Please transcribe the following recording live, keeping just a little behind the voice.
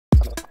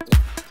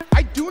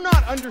do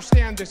not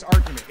understand this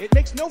argument. It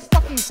makes no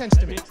fucking sense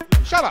to me.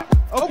 Shut up.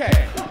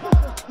 Okay.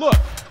 Look.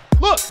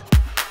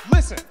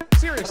 Listen.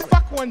 Seriously.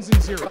 Fuck ones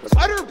and zeros.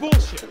 Utter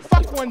bullshit.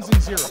 Fuck ones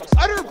and zeros.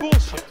 Utter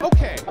bullshit.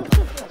 Okay.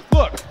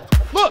 Look.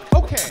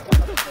 Okay.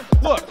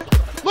 Look.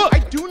 I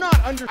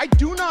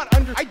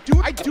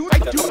do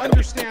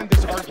understand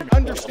this argument.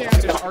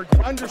 Understand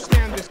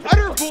this.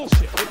 Utter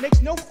bullshit. It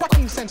makes no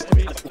fucking sense to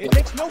me. It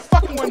makes no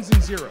fucking ones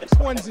and zeros.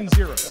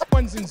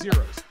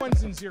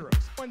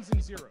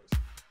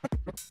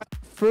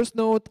 First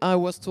note, I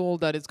was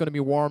told that it's going to be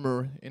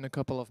warmer in a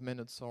couple of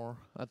minutes, or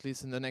at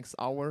least in the next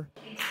hour.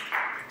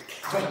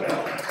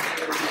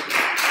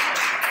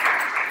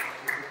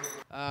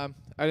 I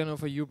don't know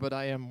for you, but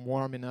I am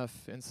warm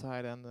enough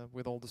inside, and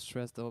with all the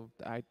stress, though,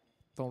 I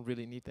don't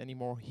really need any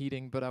more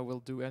heating, but I will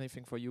do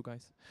anything for you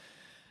guys.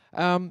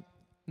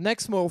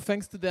 Nexmo,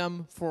 thanks to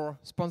them for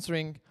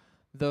sponsoring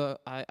the,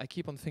 I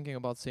keep on thinking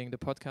about saying the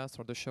podcast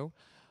or the show,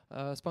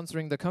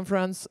 sponsoring the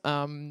conference.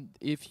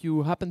 If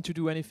you happen to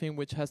do anything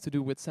which has to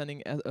do with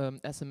sending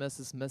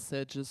SMSs,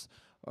 messages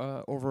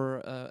over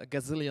a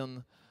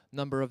gazillion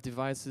number of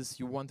devices,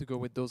 you want to go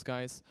with those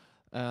guys.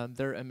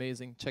 They're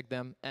amazing. Check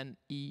them,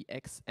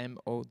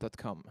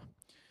 nexmo.com.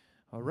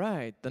 All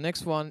right, the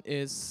next one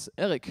is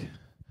Erik.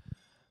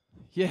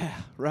 Yeah,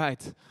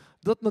 right.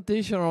 Dot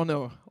notation or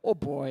no? Oh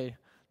boy,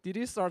 did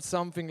he start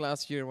something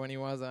last year when he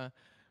was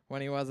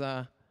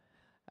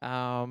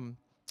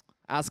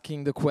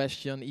asking the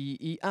question?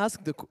 He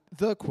asked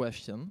the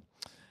question,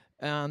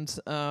 and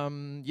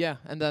yeah,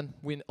 and then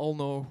we all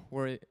know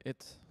where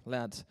it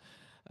led.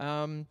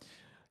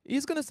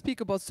 He's going to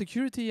speak about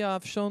security.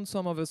 I've shown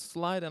some of his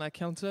slide, and I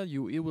can tell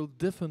you, it will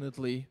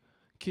definitely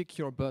kick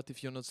your butt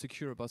if you're not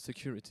secure about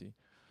security.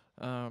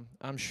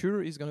 I'm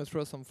sure he's going to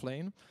throw some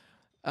flame.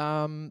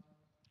 And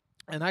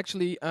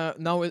actually,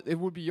 now it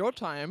will be your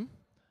time,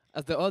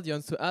 as the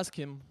audience, to ask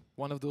him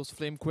one of those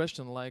flame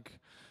questions, like,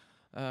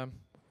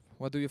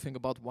 what do you think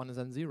about ones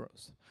and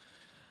zeros?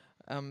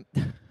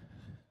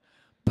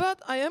 But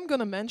I am going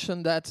to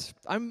mention that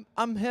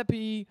I'm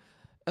happy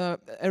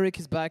Erik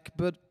is back,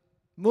 but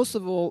most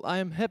of all, I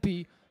am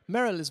happy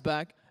Meryl is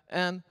back,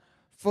 and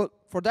for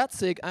that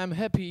sake, I'm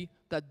happy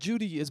that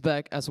Judy is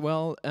back as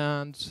well,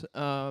 and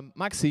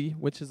Maxi,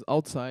 which is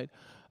outside.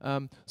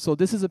 So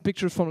this is a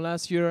picture from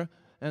last year,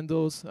 and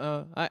those.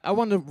 I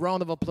want a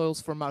round of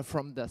applause for my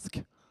front desk.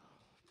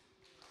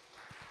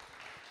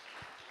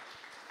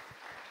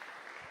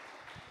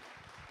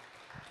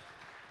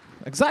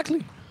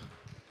 Exactly.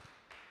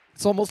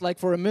 It's almost like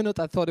for a minute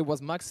I thought it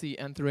was Maxi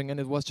entering, and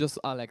it was just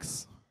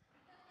Alex.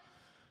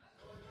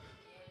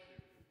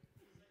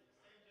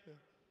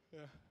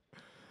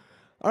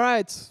 All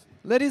right,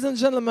 ladies and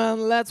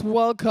gentlemen, let's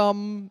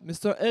welcome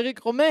Mr.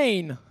 Erik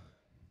Romijn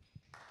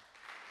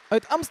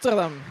uit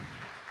Amsterdam.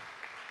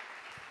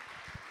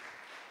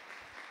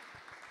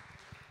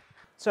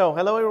 So,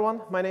 hello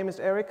everyone, my name is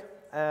Erik.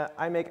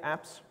 I make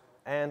apps,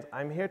 and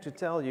I'm here to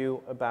tell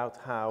you about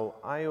how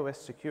iOS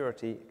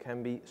security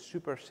can be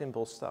super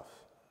simple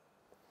stuff.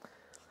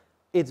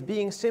 It's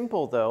being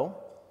simple, though,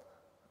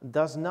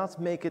 does not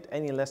make it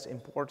any less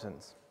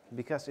important,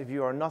 because if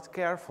you are not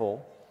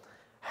careful,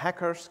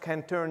 hackers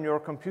can turn your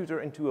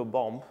computer into a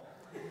bomb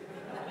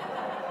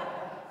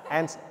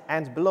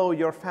and blow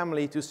your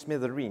family to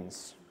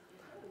smithereens.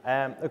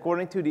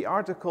 According to the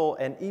article,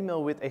 an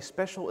email with a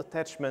special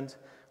attachment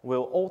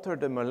will alter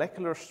the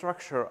molecular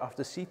structure of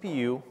the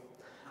CPU,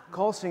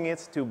 causing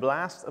it to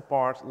blast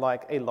apart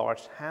like a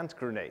large hand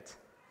grenade.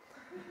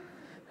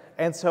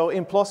 And so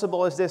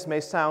implausible as this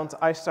may sound,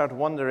 I start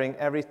wondering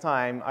every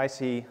time I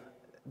see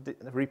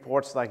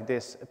reports like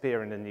this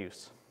appear in the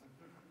news.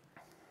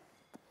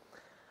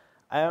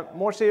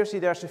 More seriously,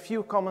 there's a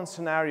few common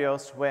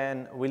scenarios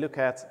when we look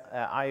at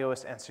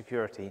iOS and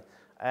security.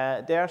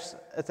 There's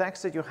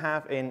attacks that you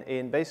have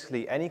in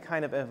basically any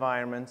kind of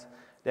environment.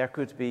 There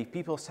could be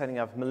people setting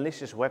up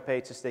malicious web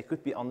pages. They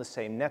could be on the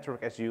same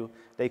network as you.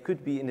 They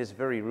could be in this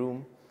very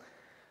room.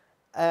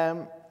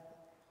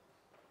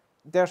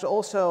 There's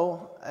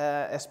also,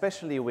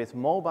 especially with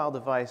mobile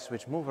devices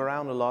which move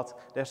around a lot,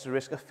 there's the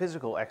risk of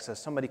physical access.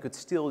 Somebody could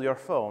steal your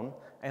phone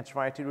and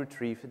try to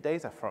retrieve the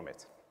data from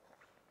it.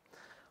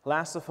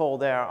 Last of all,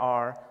 there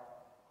are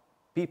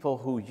people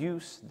who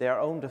use their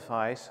own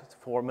device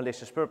for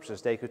malicious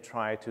purposes. They could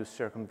try to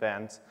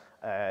circumvent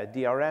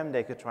DRM,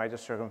 they could try to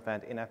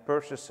circumvent in-app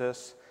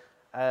purchases,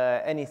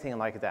 anything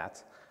like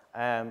that.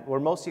 We're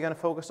mostly going to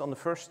focus on the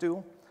first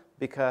two,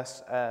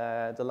 because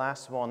the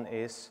last one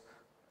is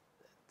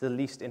the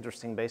least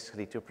interesting,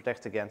 basically, to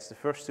protect against. The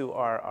first two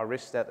are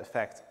risks that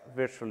affect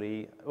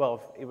virtually, well,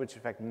 which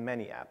affect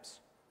many apps.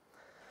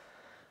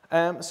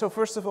 So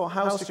first of all,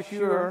 how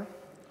secure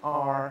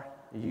are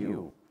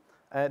you?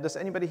 Does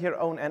anybody here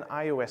own an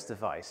iOS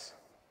device?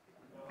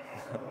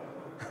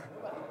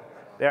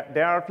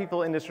 There are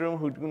people in this room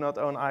who do not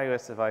own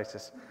iOS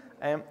devices.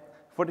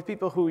 For the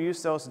people who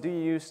use those, do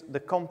you use the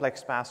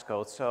complex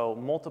passcode? So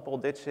multiple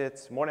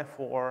digits, more than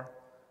 4,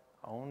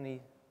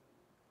 only?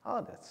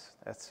 Oh,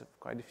 that's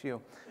quite a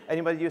few.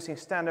 Anybody using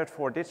standard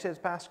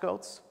 4-digit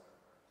passcodes?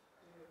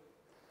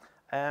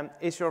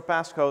 Is your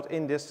passcode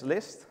in this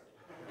list?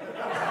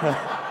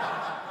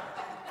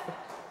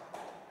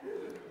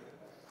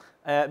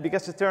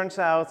 Because it turns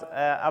out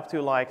up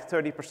to like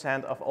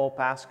 30% of all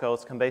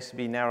passcodes can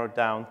basically be narrowed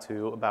down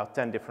to about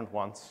 10 different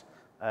ones.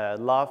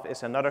 Love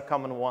is another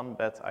common one,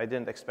 but I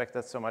didn't expect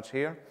that so much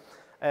here.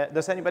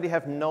 Does anybody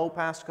have no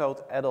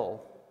passcode at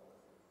all?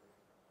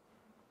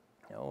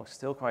 Oh,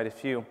 still quite a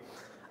few.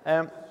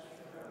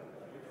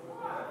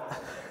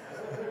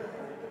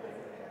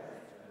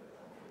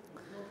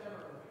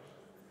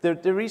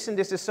 The reason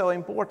this is so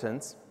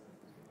important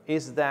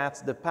is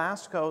that the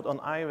passcode on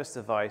iOS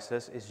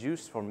devices is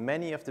used for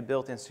many of the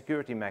built-in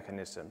security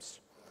mechanisms.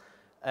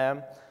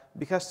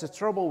 Because the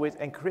trouble with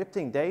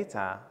encrypting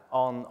data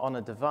on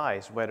a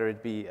device, whether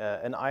it be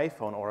an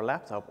iPhone or a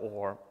laptop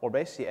or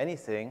basically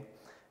anything,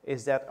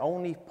 is that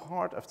only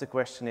part of the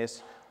question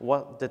is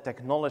what the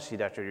technology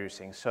that you're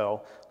using.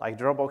 So like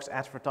Dropbox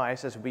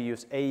advertises, we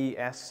use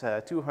AES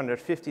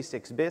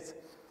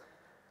 256-bit.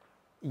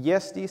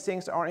 Yes, these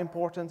things are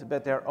important,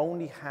 but they're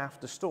only half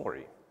the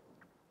story.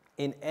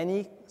 In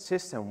any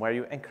system where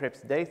you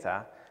encrypt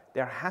data,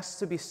 there has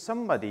to be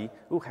somebody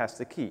who has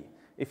the key.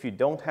 If you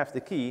don't have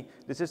the key,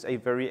 this is a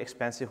very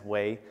expensive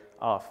way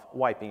of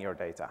wiping your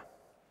data.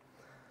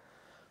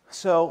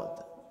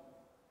 So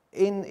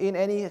in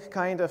any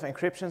kind of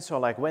encryption, so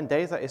like when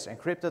data is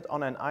encrypted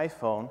on an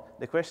iPhone,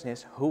 the question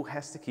is who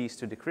has the keys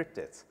to decrypt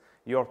it?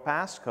 Your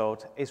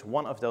passcode is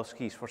one of those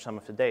keys for some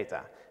of the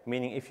data,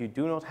 meaning if you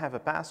do not have a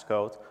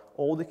passcode,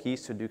 all the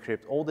keys to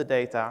decrypt all the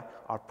data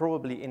are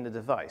probably in the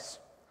device.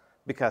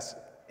 Because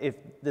if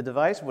the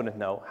device wouldn't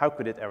know, how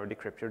could it ever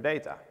decrypt your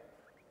data?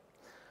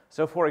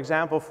 So for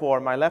example,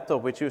 for my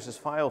laptop, which uses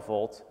File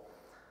Vault,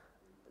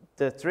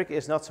 the trick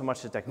is not so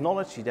much the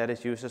technology that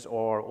it uses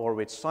or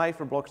with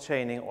cipher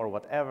blockchaining or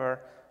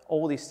whatever.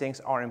 All these things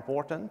are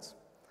important.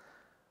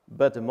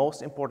 But the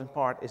most important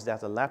part is that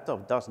the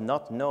laptop does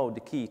not know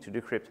the key to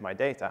decrypt my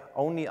data.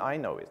 Only I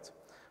know it.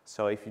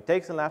 So if you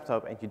take the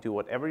laptop and you do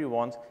whatever you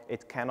want,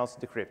 it cannot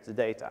decrypt the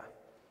data.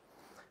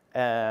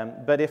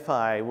 But if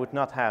I would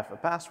not have a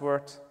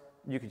password,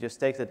 you could just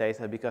take the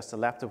data because the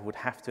laptop would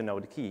have to know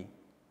the key.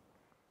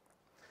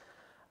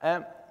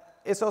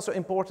 It's also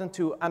important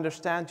to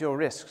understand your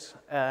risks.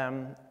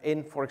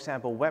 In, for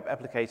example, web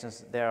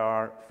applications, there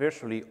are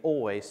virtually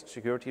always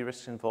security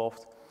risks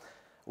involved.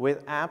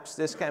 With apps,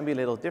 this can be a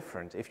little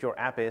different. If your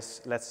app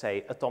is, let's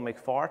say, Atomic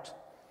Fart,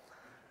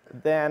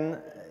 then,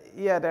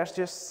 yeah, there's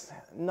just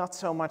not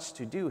so much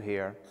to do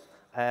here.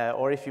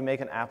 Or if you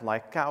make an app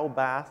like Cow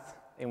Bath,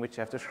 in which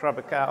you have to scrub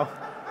a cow.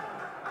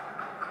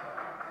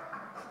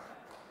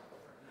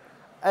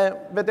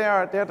 But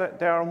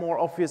there are more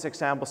obvious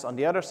examples on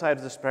the other side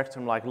of the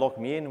spectrum, like Log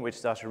Me In, which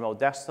does remote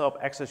desktop,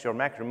 access your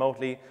Mac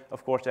remotely.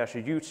 Of course, there's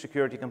a huge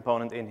security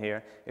component in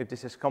here. If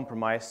this is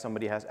compromised,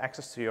 somebody has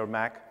access to your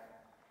Mac.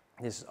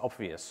 This is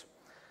obvious.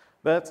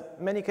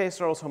 But many cases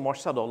are also more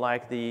subtle,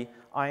 like the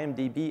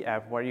IMDb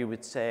app, where you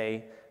would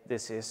say,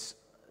 this is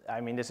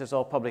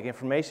all public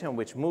information,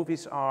 which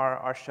movies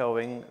are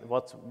showing,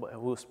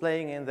 who's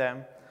playing in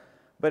them.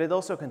 But it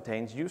also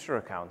contains user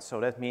accounts. So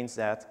that means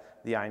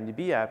that the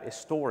IMDb app is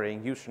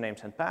storing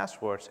usernames and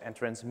passwords and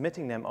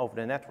transmitting them over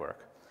the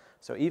network.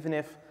 So even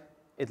if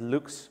it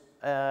looks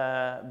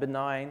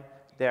benign,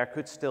 there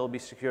could still be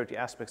security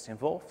aspects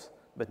involved,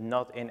 but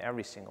not in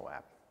every single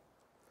app.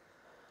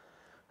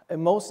 A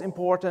most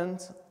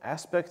important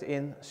aspect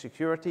in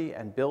security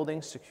and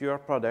building secure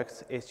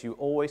products is you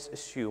always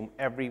assume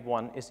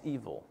everyone is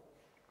evil.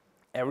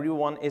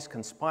 Everyone is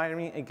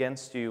conspiring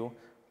against you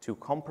to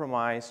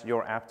compromise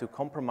your app, to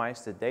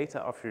compromise the data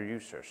of your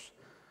users.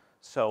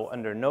 So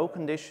under no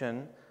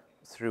condition,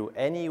 through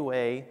any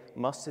way,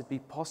 must it be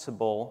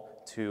possible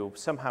to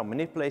somehow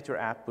manipulate your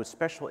app, put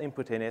special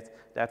input in it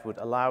that would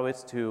allow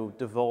it to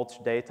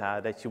divulge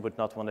data that you would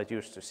not want the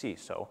users to see.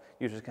 So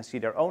users can see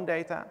their own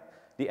data.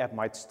 The app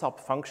might stop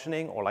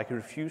functioning or like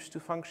refuse to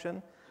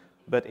function,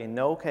 but in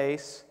no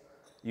case,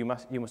 you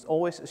must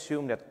always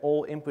assume that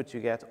all input you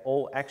get,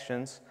 all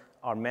actions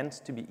are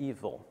meant to be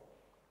evil.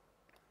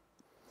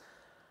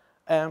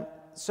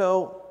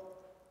 So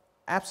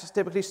apps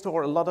typically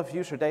store a lot of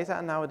user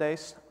data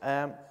nowadays.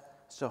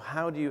 So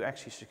how do you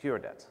actually secure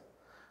that?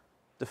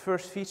 The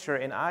first feature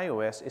in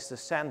iOS is the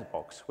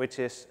sandbox, which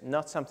is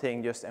not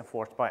something just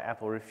enforced by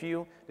Apple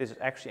Review. This is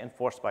actually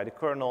enforced by the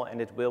kernel, and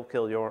it will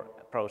kill your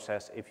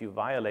process if you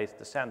violate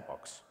the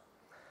sandbox.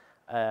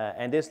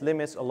 And this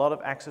limits a lot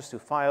of access to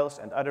files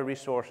and other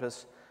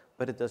resources,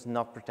 but it does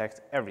not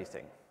protect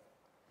everything.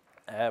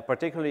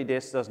 Particularly,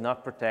 this does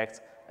not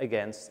protect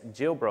against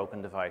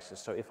jailbroken devices.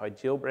 So if I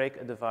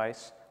jailbreak a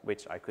device,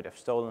 which I could have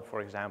stolen,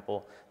 for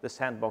example, the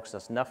sandbox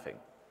does nothing.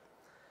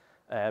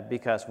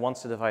 Because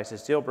once the device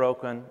is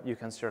jailbroken, you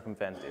can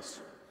circumvent this.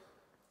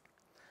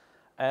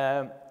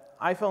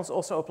 iPhones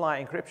also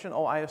apply encryption,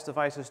 all iOS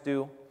devices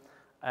do.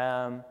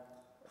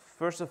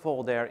 First of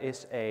all, there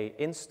is an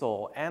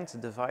install and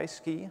device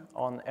key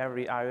on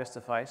every iOS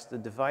device. The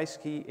device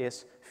key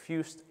is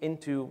fused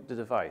into the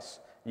device.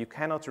 You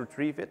cannot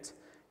retrieve it.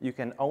 You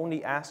can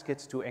only ask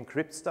it to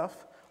encrypt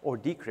stuff or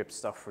decrypt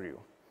stuff for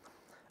you.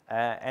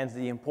 And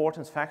the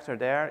important factor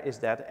there is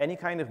that any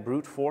kind of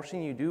brute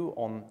forcing you do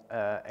on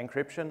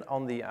encryption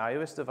on the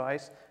iOS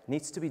device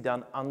needs to be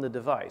done on the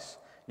device.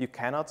 You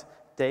cannot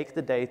take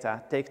the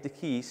data, take the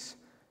keys,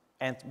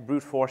 and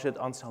brute force it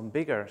on some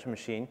bigger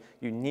machine.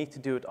 You need to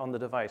do it on the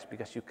device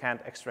because you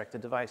can't extract the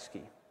device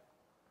key.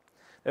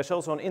 There's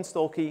also an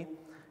install key,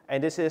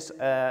 and this is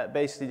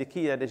basically the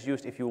key that is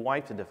used if you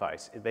wipe the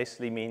device. It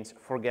basically means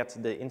forget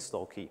the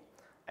install key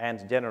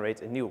and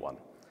generate a new one,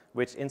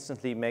 which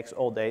instantly makes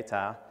all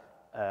data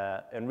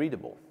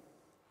unreadable.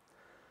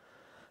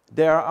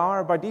 There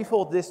are, by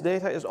default, this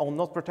data is all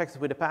not protected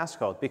with a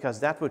passcode, because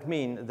that would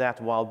mean that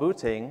while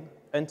booting,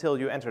 until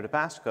you enter the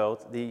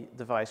passcode, the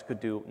device could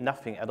do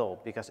nothing at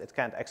all, because it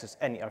can't access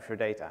any of your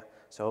data.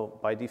 So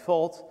by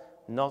default,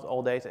 not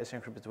all data is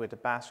encrypted with a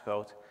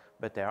passcode,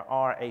 but there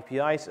are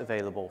APIs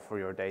available for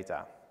your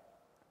data.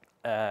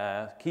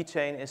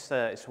 Keychain is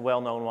a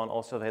well-known one,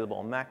 also available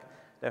on Mac.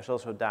 There's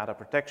also data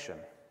protection.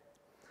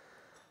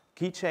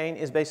 Keychain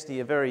is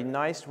basically a very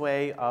nice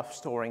way of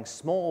storing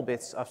small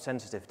bits of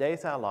sensitive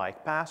data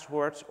like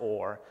passwords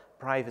or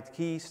private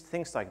keys,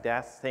 things like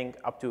that, think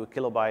up to 1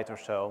 kilobyte or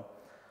so,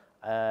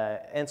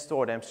 and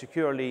store them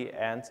securely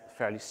and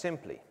fairly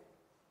simply.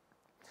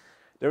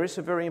 There is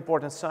a very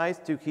important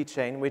side to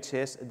Keychain, which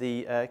is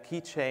the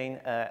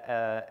Keychain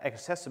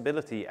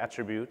accessibility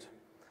attribute,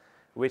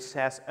 which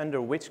says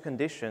under which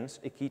conditions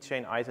a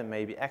Keychain item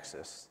may be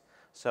accessed.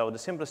 So the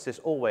simplest is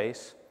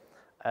always,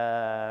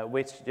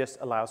 which just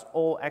allows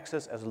all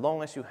access as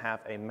long as you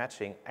have a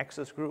matching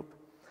access group.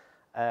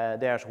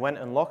 There's when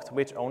unlocked,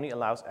 which only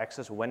allows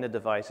access when the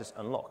device is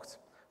unlocked.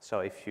 So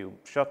if you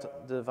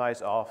shut the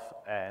device off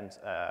and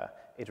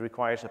it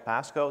requires a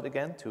passcode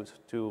again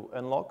to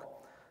unlock,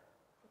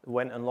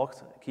 when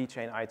unlocked,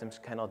 Keychain items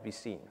cannot be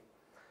seen.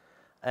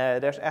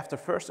 There's after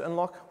first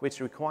unlock, which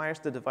requires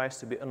the device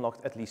to be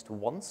unlocked at least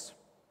once,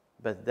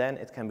 but then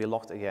it can be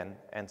locked again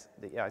and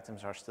the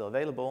items are still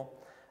available.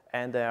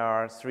 And there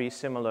are 3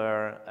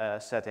 similar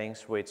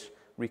settings which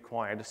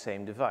require the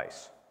same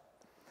device.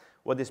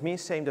 What this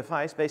means, same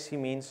device, basically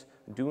means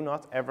do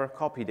not ever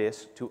copy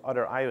this to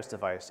other iOS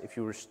devices. If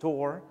you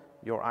restore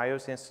your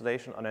iOS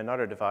installation on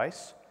another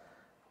device,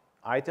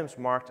 items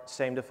marked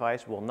same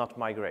device will not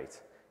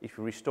migrate. If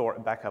you restore a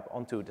backup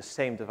onto the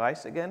same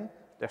device again,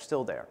 they're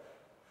still there.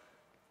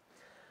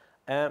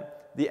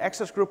 The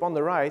access group on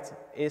the right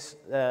is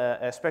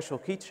a special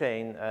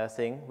Keychain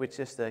thing, which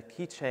is the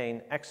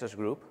Keychain access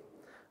group.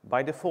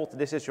 By default,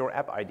 this is your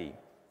app ID,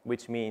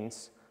 which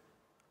means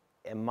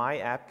my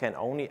app can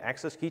only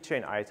access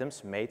Keychain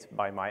items made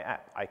by my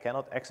app. I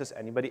cannot access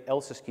anybody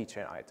else's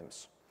Keychain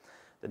items.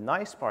 The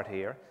nice part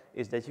here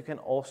is that you can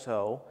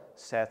also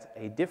set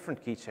a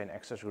different Keychain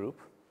access group,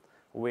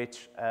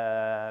 which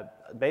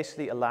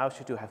basically allows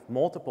you to have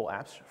multiple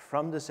apps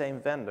from the same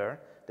vendor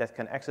that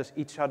can access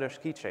each other's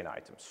Keychain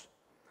items.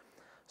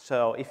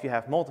 So if you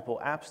have multiple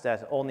apps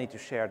that all need to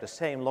share the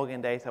same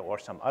login data or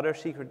some other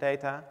secret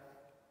data,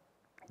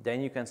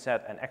 then you can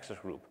set an access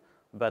group.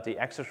 But the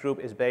access group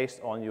is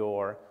based on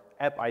your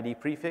app ID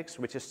prefix,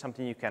 which is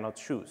something you cannot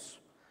choose.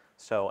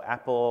 So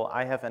Apple,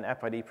 I have an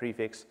app ID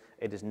prefix.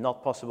 It is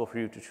not possible for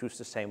you to choose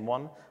the same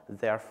one.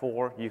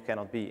 Therefore, you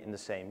cannot be in the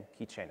same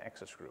Keychain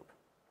access group.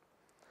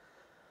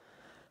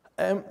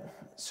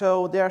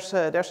 So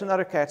there's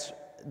another catch.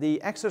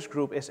 The access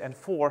group is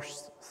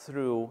enforced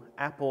through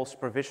Apple's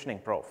provisioning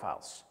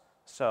profiles.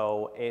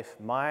 So if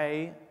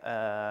I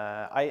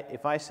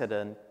set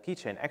a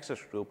Keychain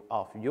access group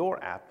of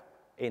your app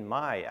in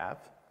my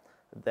app,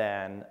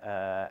 then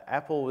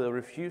Apple will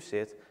refuse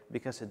it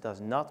because it does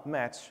not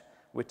match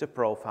with the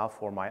profile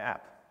for my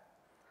app.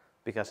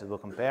 Because it will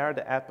compare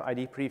the app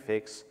ID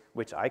prefix,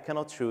 which I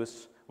cannot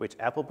choose, which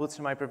Apple puts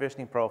in my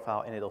provisioning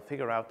profile, and it'll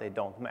figure out they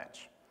don't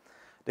match.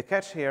 The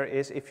catch here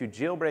is if you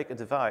jailbreak a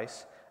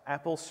device,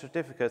 Apple's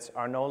certificates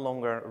are no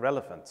longer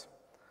relevant.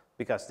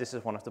 Because this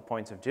is one of the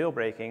points of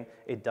jailbreaking,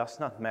 it does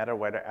not matter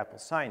whether Apple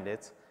signed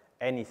it,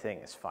 anything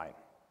is fine,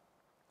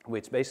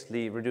 which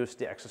basically reduces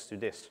the access to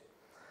this.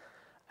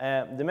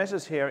 The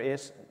message here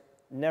is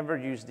never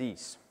use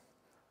these.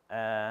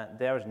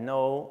 There's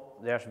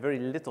very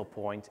little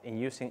point in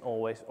using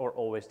always or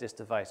always this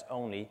device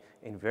only.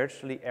 In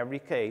virtually every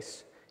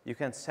case, you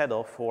can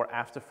settle for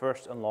after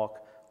first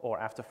unlock or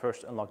after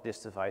first unlock this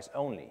device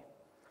only.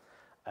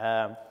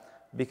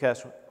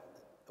 Because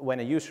when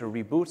a user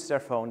reboots their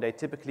phone, they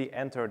typically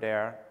enter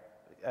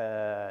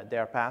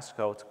their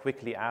passcode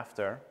quickly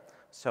after.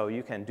 So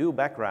you can do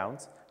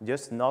background,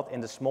 just not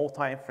in the small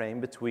time frame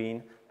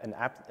between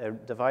a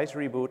device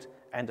reboot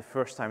and the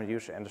first time the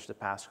user enters the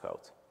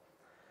passcode.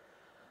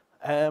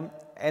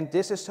 And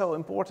this is so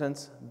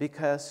important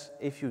because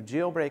if you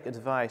jailbreak a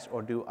device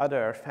or do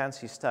other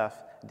fancy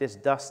stuff, this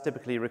does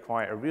typically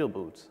require a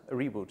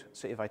reboot.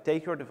 So if I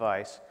take your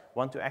device,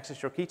 want to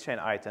access your Keychain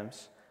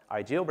items,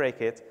 I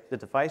jailbreak it, the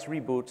device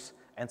reboots,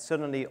 and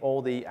suddenly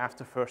all the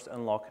after first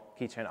unlock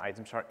Keychain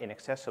items are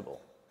inaccessible.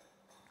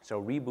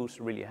 So reboots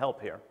really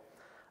help here.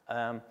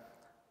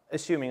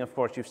 Assuming, of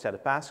course, you've set a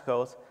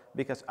passcode,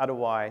 because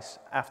otherwise,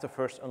 after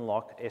first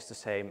unlock is the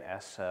same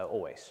as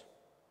always.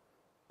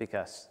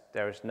 because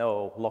there is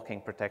no locking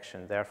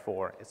protection,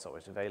 therefore it's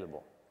always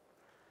available.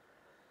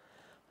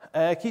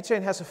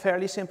 Keychain has a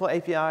fairly simple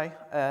API.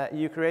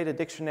 You create a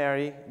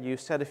dictionary, you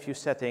set a few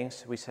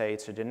settings. We say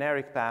it's a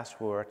generic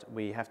password.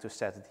 We have to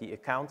set the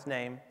account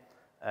name,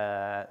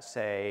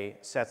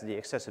 set the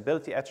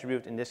accessibility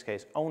attribute, in this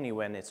case only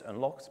when it's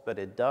unlocked, but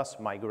it does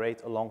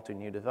migrate along to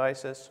new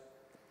devices.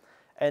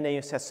 And then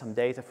you set some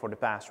data for the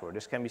password.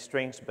 This can be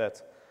strings,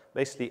 but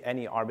basically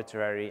any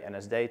arbitrary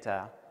NS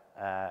data,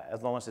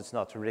 as long as it's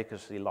not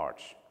ridiculously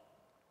large,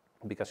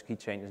 because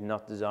Keychain is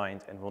not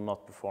designed and will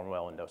not perform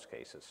well in those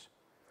cases.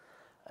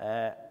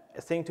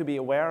 A thing to be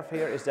aware of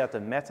here is that the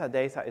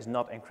metadata is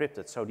not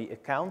encrypted. So the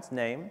account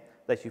name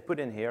that you put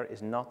in here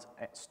is not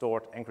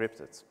stored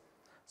encrypted.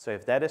 So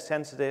if that is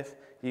sensitive,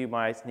 you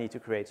might need to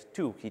create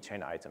 2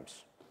 Keychain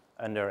items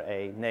under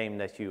a name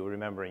that you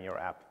remember in your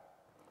app.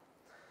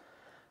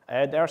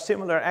 There are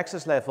similar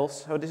access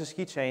levels. So this is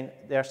Keychain.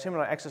 There are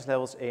similar access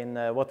levels in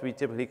what we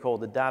typically call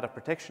the data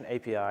protection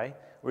API,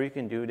 where you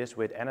can do this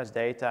with NS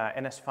data,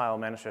 NS file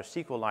manager,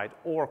 SQLite,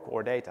 or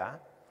core data.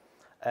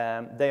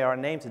 They are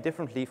named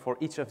differently for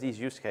each of these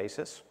use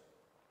cases,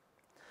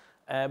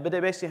 but they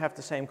basically have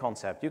the same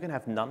concept. You can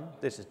have none,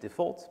 this is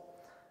default.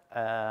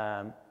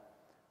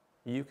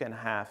 You can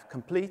have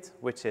complete,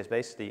 which is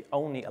basically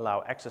only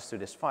allow access to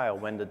this file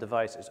when the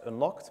device is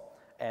unlocked,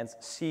 and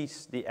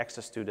cease the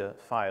access to the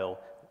file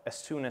as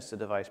soon as the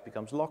device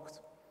becomes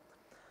locked.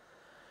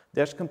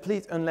 There's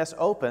complete unless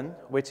open,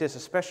 which is a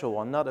special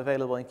one, not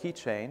available in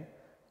Keychain,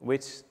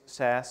 which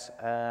says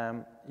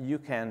you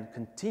can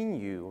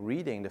continue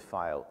reading the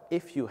file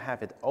if you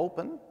have it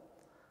open,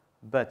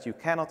 but you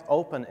cannot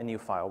open a new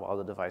file while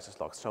the device is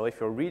locked. So if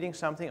you're reading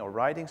something or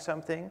writing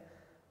something,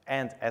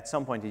 and at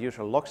some point the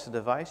user locks the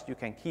device, you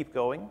can keep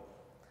going,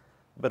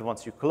 but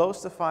once you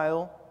close the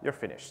file, you're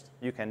finished.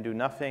 You can do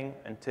nothing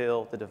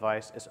until the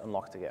device is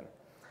unlocked again.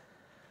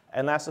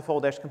 And last of all,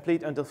 there's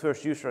complete until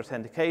first user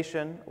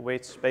authentication,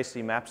 which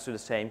basically maps to the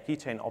same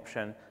Keychain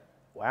option.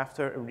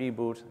 After a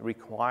reboot,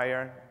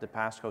 require the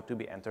passcode to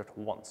be entered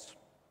once.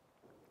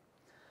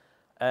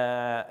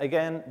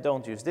 Again,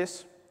 don't use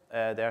this.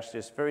 There's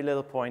just very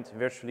little point.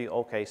 Virtually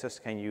all cases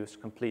can use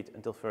complete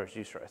until first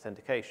user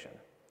authentication.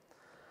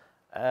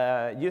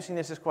 Using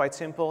this is quite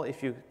simple.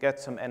 If you get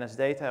some NS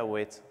data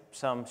with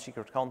some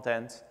secret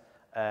content,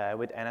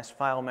 with NS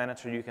file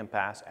manager, you can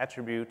pass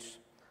attributes.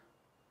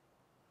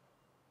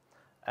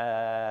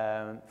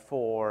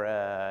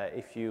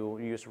 If you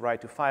use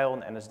write to file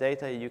and NS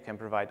data, you can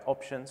provide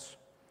options,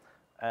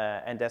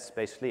 and that's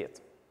basically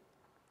it.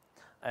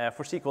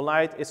 For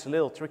SQLite, it's a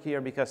little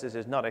trickier because this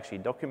is not actually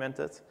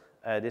documented.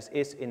 This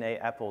is in a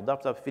Apple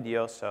dub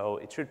video, so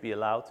it should be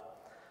allowed.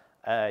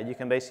 You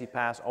can basically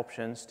pass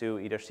options to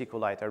either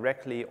SQLite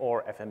directly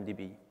or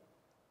FMDB.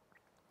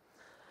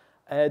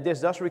 This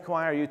does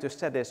require you to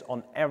set this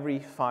on every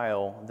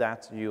file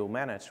that you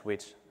manage,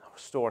 which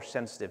stores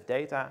sensitive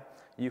data.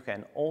 You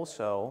can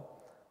also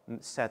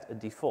set a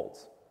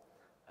default.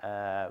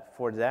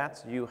 For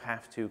that, you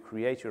have to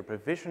create your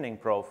provisioning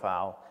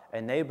profile,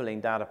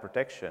 enabling data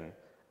protection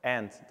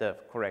and the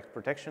correct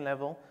protection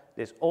level.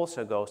 This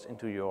also goes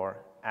into your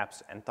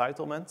app's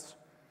entitlements,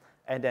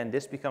 and then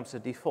this becomes the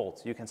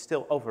default. You can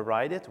still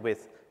override it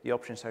with the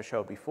options I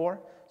showed before.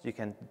 So you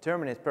can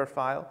determine it per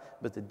file,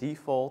 but the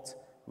default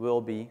will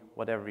be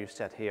whatever you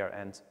set here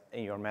and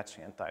in your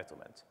matching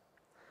entitlement.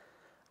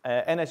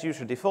 NS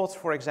user defaults,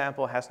 for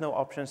example, has no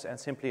options and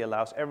simply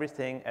allows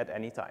everything at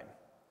any time.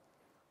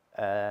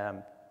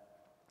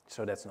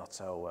 So that's not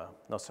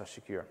so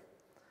secure.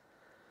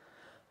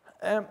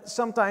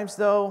 Sometimes,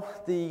 though,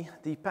 the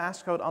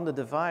passcode on the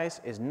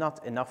device is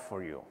not enough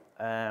for you.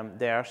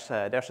 There's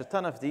a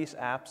ton of these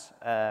apps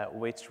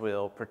which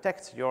will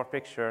protect your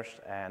pictures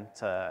and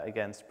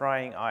against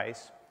prying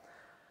eyes.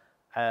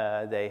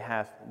 They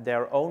have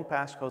their own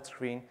passcode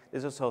screen.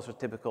 This is also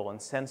typical in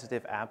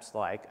sensitive apps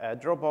like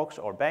Dropbox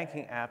or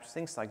banking apps,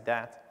 things like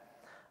that.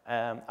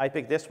 I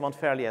picked this one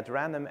fairly at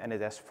random, and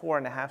it has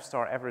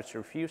 4.5-star average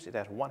reviews. It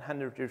has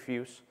 100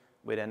 reviews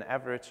with an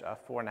average of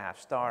 4.5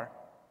 star.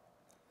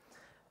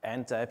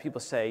 And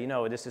people say, you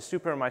know, this is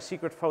super, my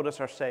secret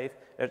photos are safe.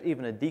 There's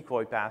even a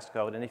decoy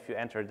passcode, and if you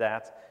enter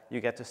that, you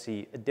get to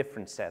see a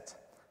different set.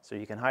 So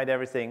you can hide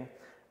everything,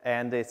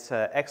 and it's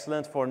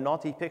excellent for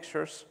naughty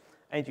pictures,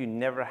 and you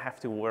never have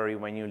to worry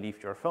when you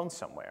leave your phone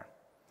somewhere.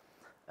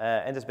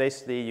 And it's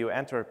basically you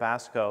enter a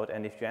passcode,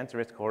 and if you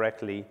enter it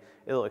correctly,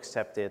 it'll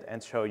accept it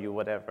and show you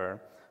whatever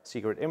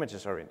secret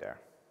images are in there.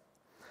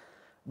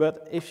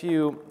 But if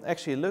you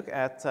actually look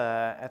at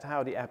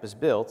how the app is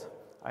built,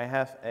 I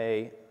have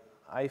a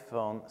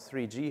iPhone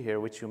 3G here,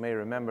 which you may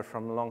remember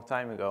from a long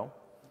time ago.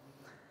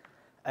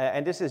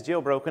 And this is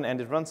jailbroken,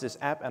 and it runs this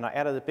app, and I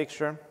added a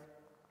picture.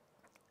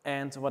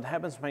 And what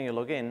happens when you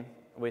log in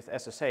with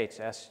SSH,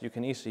 as you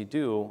can easily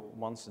do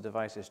once the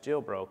device is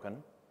jailbroken,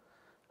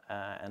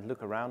 and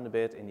look around a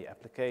bit in the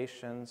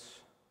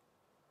applications.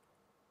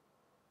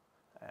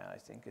 I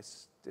think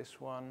it's this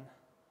one.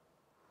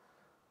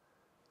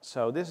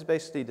 So this is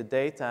basically the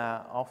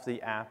data of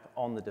the app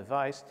on the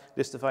device.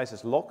 This device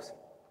is locked.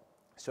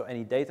 So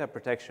any data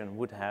protection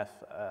would have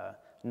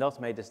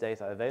not made this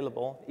data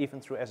available,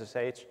 even through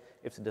SSH.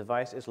 If the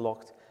device is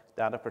locked,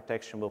 data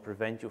protection will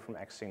prevent you from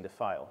accessing the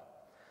file.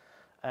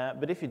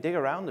 But if you dig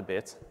around a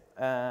bit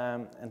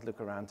and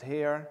look around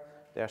here,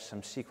 there's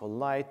some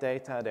SQLite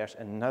data, there's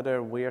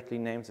another weirdly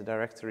named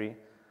directory.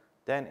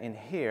 Then in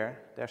here,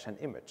 there's an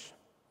image.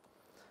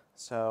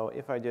 So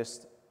if I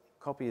just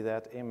copy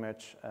that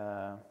image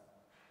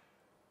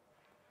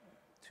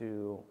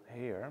to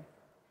here,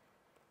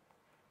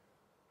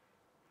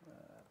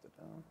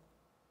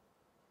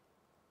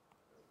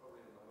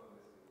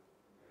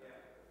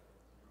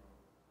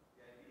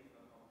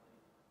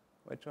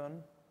 which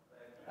one?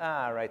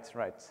 Ah, right.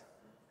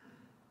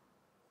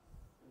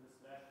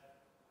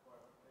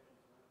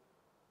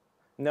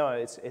 No,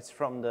 it's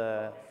from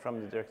the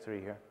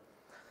directory here.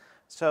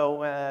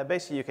 So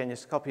basically, you can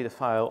just copy the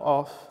file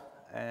off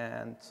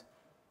and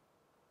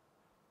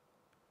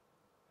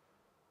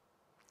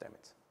damn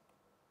it.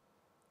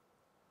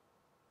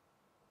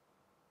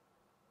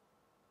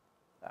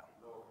 Oh.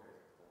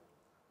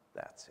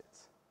 That's it.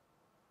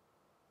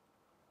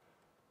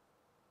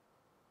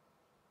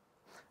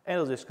 And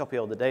it'll just copy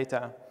all the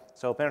data.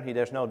 So apparently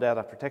there's no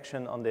data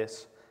protection on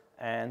this,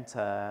 and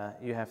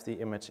you have the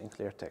image in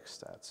clear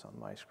text. That's on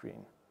my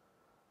screen.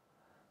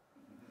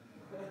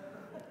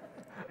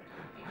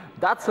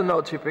 That's a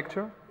naughty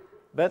picture.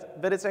 But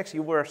it's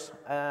actually worse,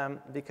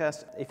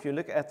 because if you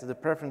look at the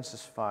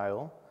preferences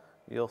file,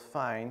 you'll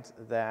find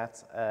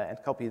that, and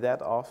copy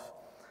that off,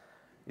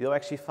 you'll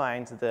actually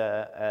find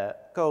the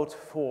code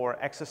for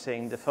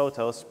accessing the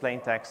photos plain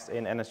text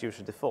in NS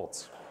user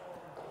defaults.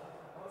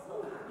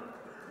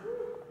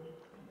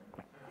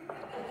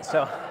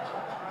 So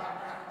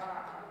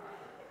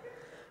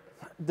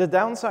the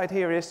downside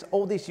here is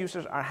all these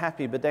users are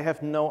happy, but they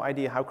have no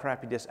idea how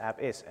crappy this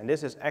app is. And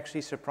this is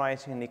actually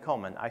surprisingly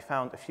common. I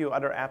found a few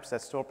other apps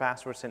that store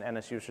passwords in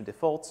NS user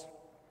defaults.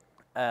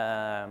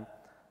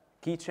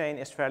 Keychain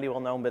is fairly well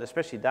known, but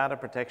especially data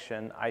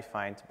protection, I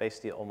find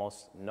basically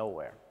almost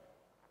nowhere.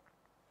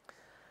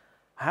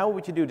 How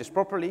would you do this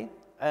properly?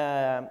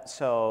 It's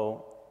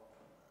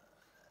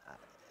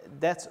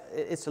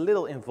a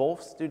little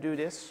involved to do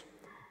this,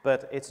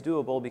 but it's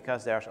doable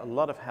because there's a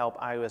lot of help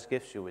iOS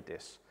gives you with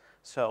this.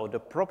 So the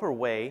proper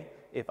way,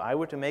 if I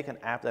were to make an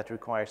app that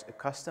requires a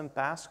custom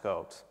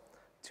passcode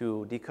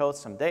to decode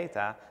some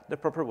data, the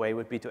proper way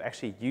would be to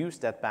actually use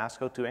that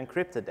passcode to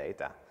encrypt the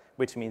data,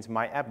 which means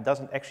my app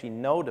doesn't actually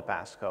know the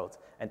passcode,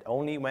 and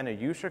only when a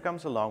user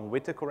comes along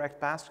with the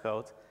correct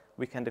passcode,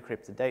 we can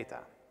decrypt the data,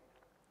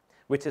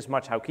 which is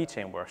much how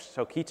Keychain works.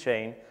 So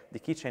Keychain, the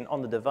keychain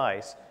on the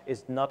device,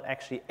 is not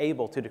actually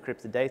able to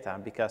decrypt the data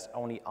because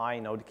only I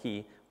know the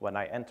key when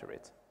I enter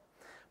it.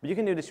 But you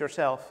can do this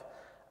yourself.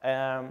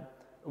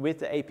 With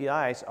the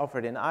APIs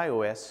offered in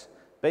iOS,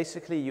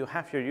 basically you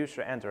have your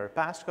user enter a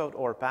passcode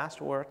or a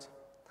password,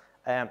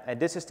 and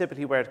this is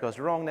typically where it goes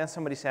wrong. Then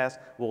somebody says,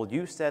 we'll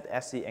use that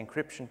as the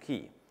encryption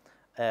key,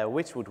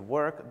 which would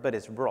work, but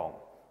it's wrong.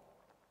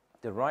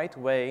 The right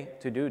way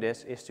to do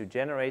this is to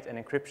generate an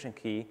encryption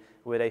key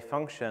with a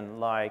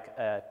function like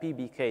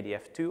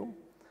pbkdf2.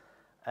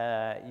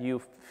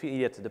 You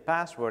feed it the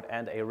password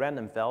and a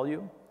random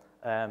value.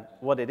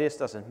 What it is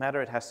doesn't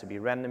matter, it has to be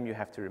random, you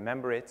have to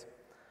remember it.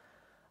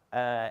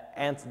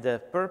 And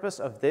the purpose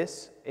of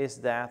this is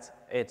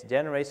that it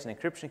generates an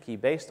encryption key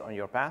based on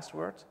your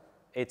password.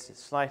 It's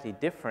slightly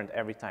different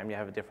every time you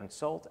have a different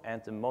salt,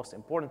 and the most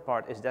important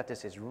part is that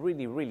this is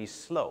really, really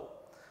slow.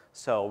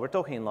 So we're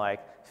talking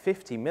like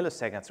 50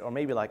 milliseconds or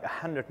maybe like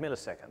 100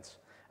 milliseconds.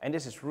 And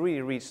this is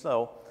really, really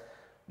slow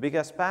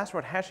because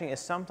password hashing is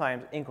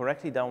sometimes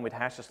incorrectly done with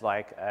hashes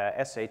like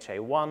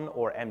SHA1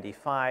 or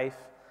MD5.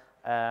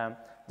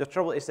 The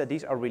trouble is that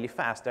these are really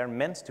fast. They're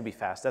meant to be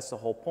fast. That's the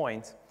whole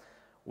point.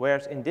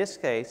 Whereas in this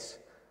case,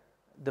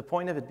 the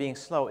point of it being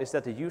slow is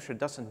that the user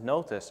doesn't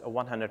notice a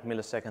 100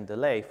 millisecond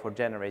delay for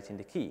generating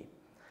the key.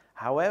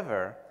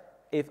 However,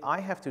 if I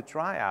have to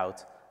try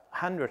out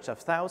hundreds of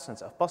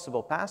thousands of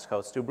possible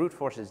passcodes to brute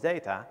force this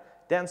data,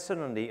 then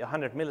suddenly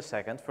 100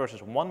 milliseconds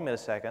versus 1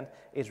 millisecond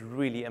is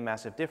really a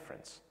massive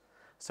difference.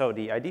 So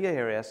the idea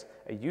here is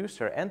a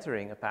user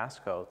entering a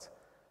passcode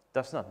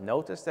does not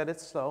notice that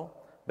it's slow,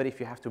 but if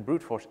you have to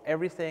brute force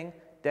everything,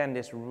 then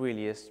this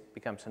really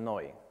becomes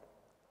annoying.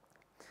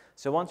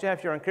 So once you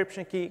have your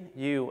encryption key,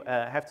 you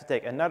have to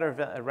take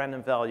another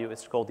random value.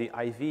 It's called the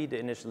IV, the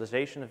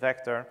initialization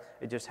vector.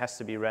 It just has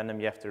to be random.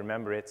 You have to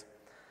remember it.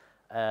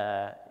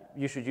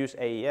 You should use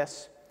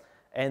AES.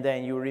 And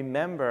then you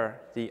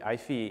remember the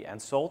IV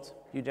and salt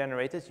you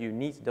generated. You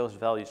need those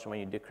values when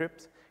you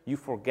decrypt. You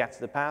forget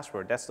the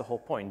password. That's the whole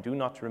point. Do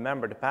not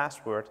remember the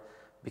password,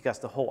 because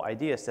the whole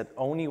idea is that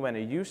only when a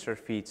user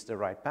feeds the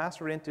right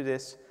password into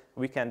this,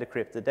 we can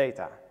decrypt the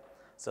data.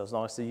 So as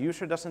long as the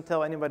user doesn't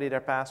tell anybody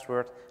their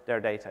password, their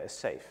data is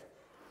safe.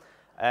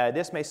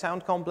 This may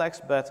sound complex,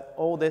 but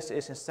all this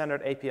is in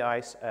standard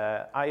APIs.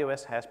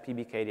 iOS has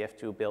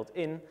PBKDF2 built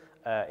in.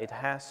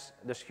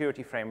 The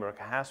security framework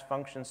has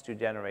functions to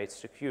generate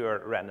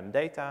secure random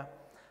data,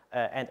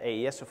 and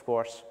AES, of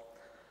course.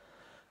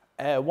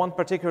 One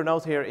particular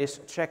note here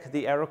is check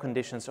the error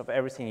conditions of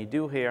everything you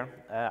do here.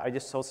 I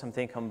just saw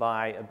something come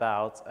by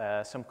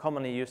about some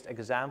commonly used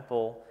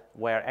example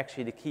where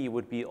actually the key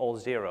would be all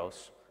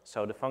zeros.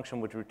 So the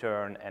function would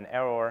return an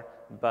error,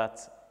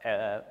 but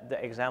the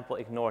example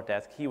ignored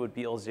that. Key would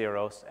be all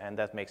zeros, and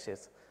that makes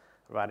it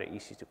rather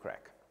easy to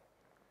crack.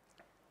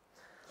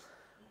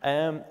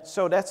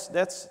 So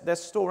that's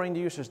storing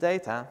the user's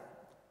data.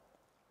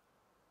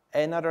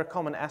 Another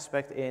common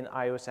aspect in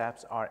iOS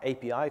apps are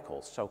API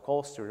calls. So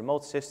calls to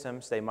remote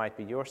systems, they might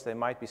be yours, they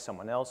might be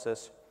someone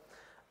else's.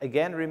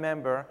 Again,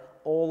 remember,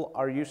 all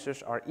our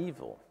users are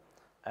evil.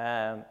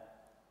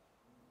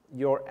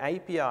 Your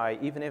API,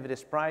 even if it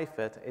is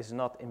private, is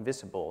not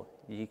invisible.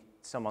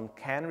 Someone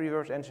can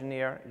reverse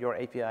engineer your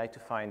API to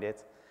find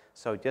it.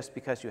 So just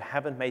because you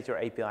haven't made your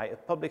API a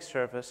public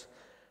service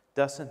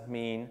doesn't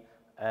mean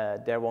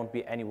there won't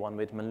be anyone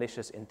with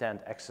malicious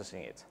intent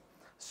accessing it.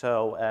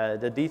 So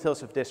the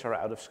details of this are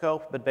out of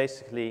scope, but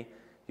basically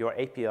your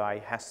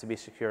API has to be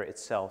secure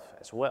itself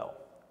as well.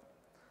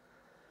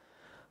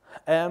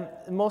 The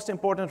most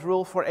important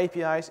rule for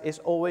APIs is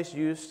always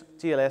use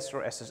TLS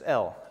or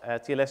SSL.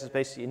 TLS is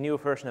basically a new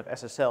version of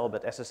SSL,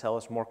 but SSL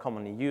is more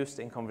commonly used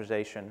in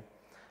conversation.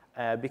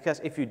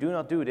 Because if you do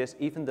not do this,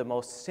 even the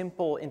most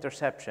simple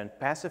interception,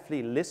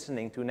 passively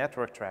listening to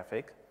network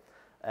traffic,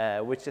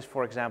 which is,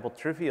 for example,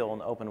 trivial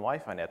on open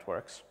Wi-Fi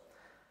networks,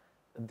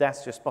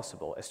 that's just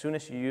possible. As soon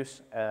as you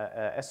use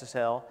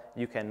SSL,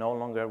 you can no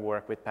longer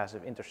work with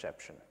passive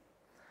interception.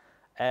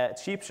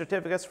 Cheap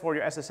certificates for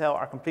your SSL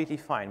are completely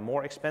fine.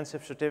 More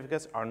expensive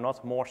certificates are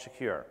not more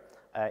secure.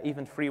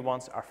 Even free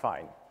ones are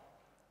fine.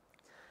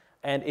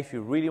 And if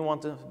you really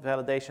want the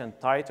validation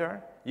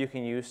tighter, you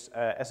can use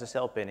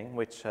SSL pinning,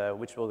 which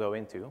we'll go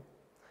into.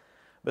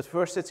 But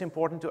first, it's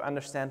important to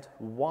understand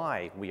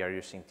why we are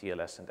using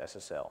TLS and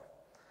SSL.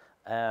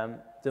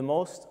 The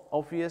most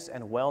obvious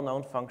and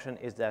well-known function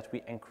is that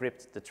we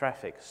encrypt the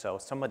traffic. So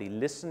somebody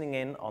listening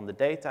in on the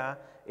data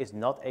is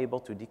not able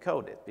to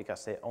decode it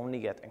because they only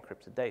get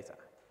encrypted data.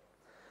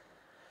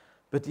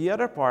 But the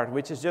other part,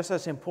 which is just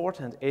as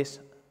important, is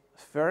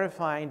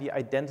verifying the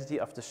identity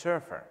of the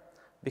server.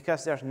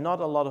 Because there's not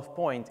a lot of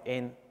point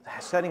in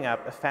setting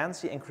up a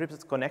fancy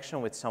encrypted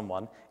connection with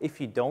someone if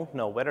you don't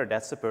know whether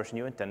that's the person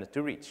you intended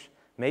to reach.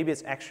 Maybe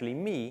it's actually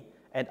me,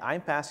 and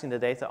I'm passing the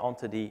data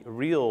onto the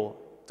real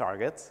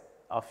target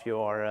of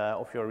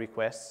your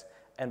requests,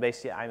 and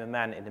basically I'm a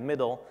man in the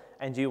middle,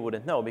 and you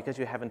wouldn't know because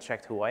you haven't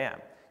checked who I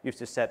am. You've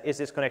just said, is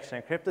this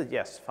connection encrypted?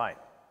 Yes, fine.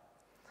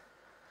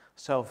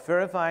 So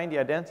verifying the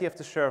identity of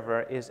the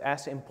server is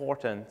as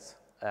important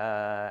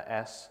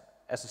as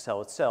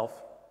SSL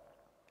itself.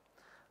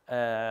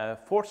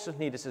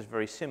 Fortunately, this is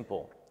very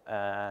simple.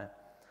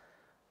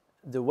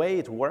 The way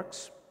it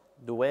works,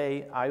 the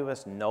way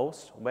iOS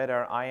knows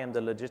whether I am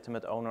the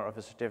legitimate owner of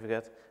a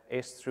certificate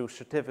is through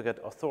certificate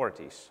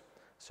authorities.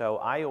 So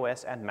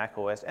iOS and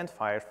macOS and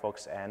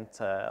Firefox and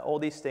all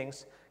these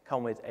things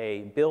come with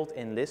a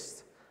built-in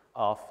list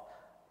of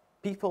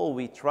people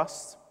we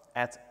trust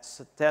at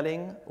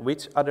telling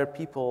which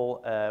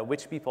people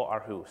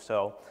are who.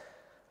 So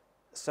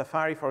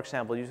Safari, for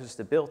example, uses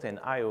the built-in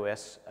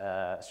iOS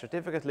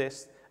certificate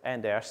list,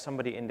 and there's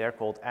somebody in there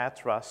called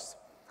 @trust.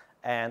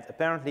 And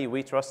apparently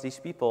we trust these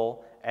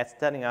people at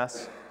telling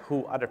us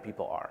who other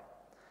people are.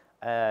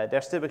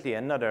 There's typically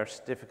another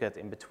certificate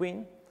in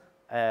between.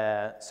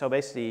 So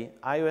basically,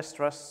 iOS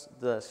trusts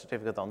the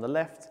certificate on the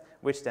left,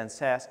 which then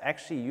says,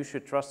 actually, you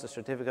should trust the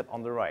certificate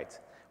on the right,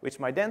 which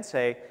might then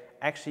say,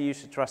 actually, you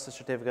should trust the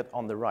certificate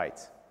on the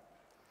right.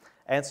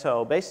 And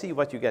so basically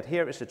what you get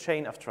here is a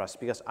chain of trust,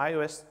 because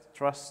iOS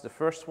trusts the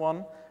first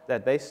one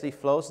that basically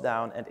flows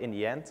down, and in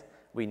the end,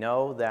 we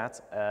know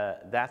that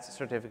that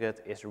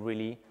certificate is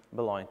really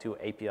belonging to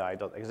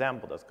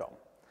api.example.com.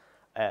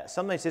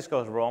 Sometimes this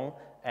goes wrong,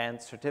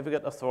 and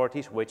certificate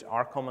authorities, which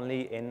are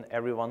commonly in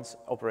everyone's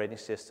operating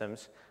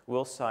systems,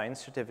 will sign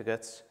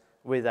certificates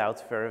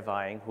without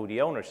verifying who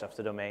the owners of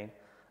the domain.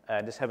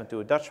 This happened to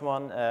a Dutch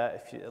one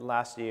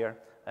last year.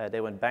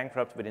 They went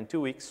bankrupt within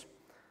 2 weeks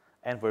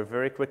and were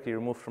very quickly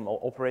removed from all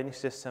operating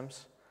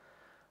systems.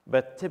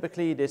 But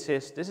typically, this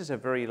is a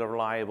very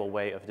reliable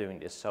way of doing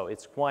this. So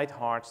it's quite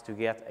hard to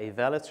get a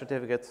valid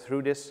certificate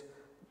through this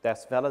that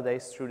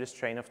validates through this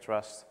chain of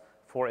trust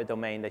for a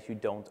domain that you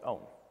don't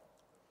own.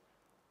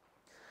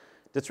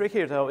 The trick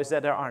here, though, is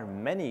that there are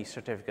many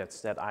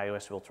certificates that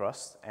iOS will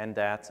trust, and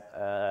that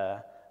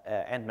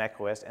and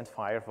macOS and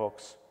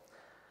Firefox.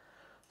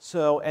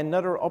 So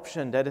another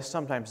option that is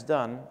sometimes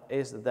done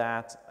is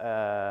that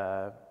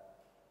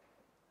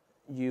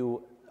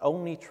you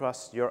only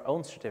trust your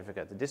own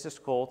certificate. This is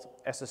called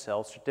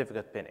SSL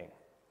certificate pinning.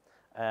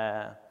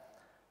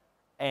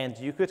 And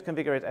you could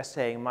configure it as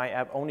saying, my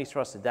app only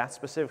trusts that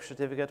specific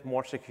certificate.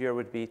 More secure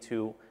would be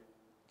to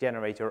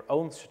generate your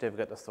own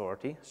certificate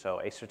authority, so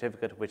a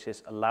certificate which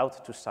is allowed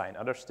to sign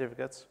other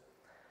certificates.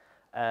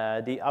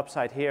 The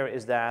upside here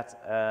is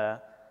that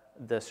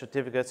the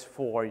certificates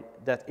for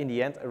that in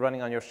the end are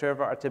running on your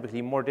server are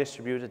typically more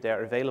distributed.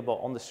 They're available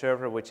on the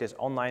server, which is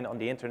online on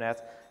the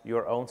internet.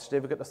 Your own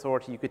certificate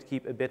authority you could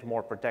keep a bit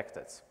more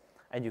protected.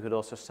 And you could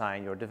also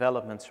sign your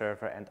development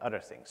server and other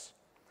things.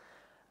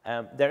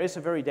 There is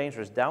a very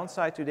dangerous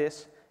downside to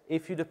this.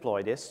 If you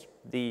deploy this,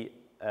 the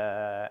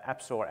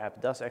App Store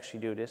app does actually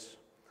do this,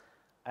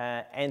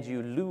 and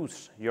you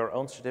lose your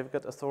own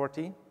certificate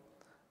authority,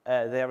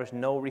 there is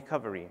no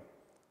recovery.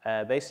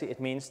 Basically, it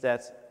means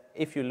that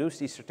if you lose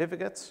these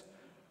certificates,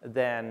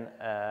 then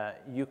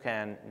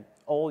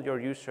all your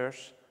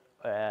users,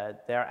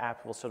 their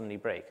app will suddenly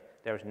break.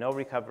 There is no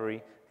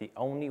recovery. The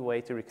only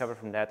way to recover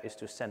from that is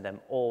to send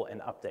them all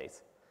an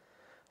update.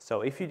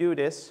 So if you do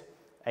this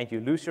and you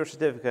lose your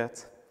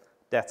certificate,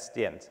 that's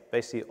the end.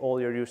 Basically,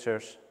 all your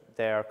users,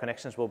 their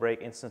connections will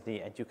break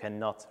instantly and you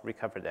cannot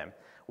recover them.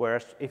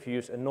 Whereas if you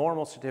use a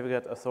normal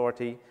certificate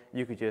authority,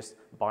 you could just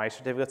buy a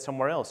certificate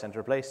somewhere else and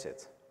replace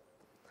it.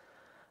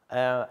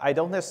 I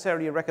don't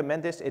necessarily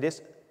recommend this. It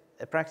is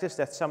a practice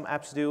that some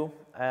apps do.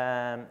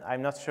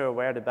 I'm not sure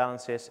where the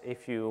balance is.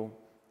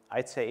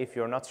 I'd say if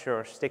you're not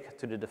sure, stick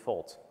to the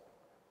default.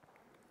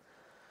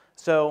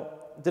 So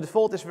the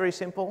default is very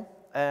simple.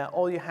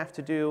 All you have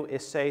to do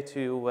is say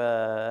to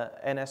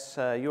NS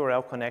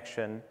URL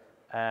connection,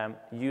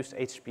 use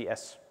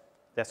HTTPS.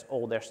 That's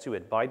all there's to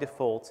it. By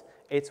default,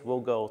 it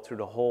will go through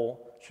the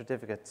whole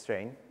certificate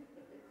chain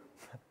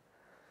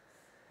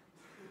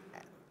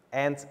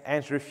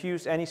and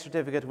refuse any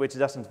certificate which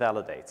doesn't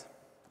validate.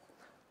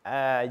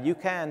 You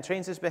can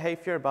change this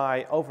behavior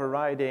by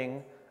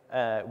overriding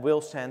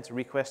will send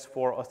request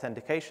for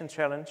authentication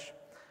challenge.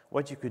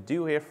 What you could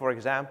do here, for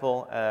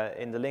example,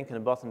 in the link in the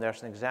bottom,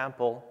 there's an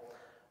example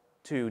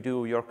to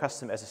do your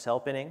custom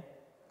SSL pinning.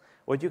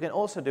 What you can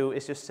also do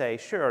is just say,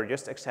 sure,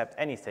 just accept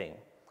anything.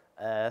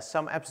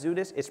 Some apps do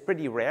this. It's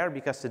pretty rare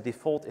because the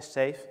default is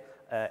safe.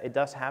 It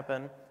does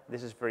happen.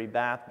 This is very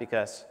bad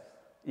because,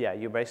 yeah,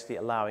 you're basically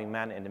allowing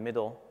man in the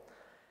middle.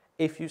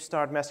 If you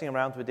start messing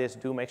around with this,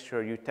 do make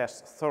sure you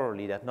test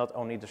thoroughly that not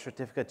only the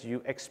certificate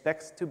you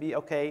expect to be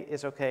okay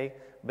is okay,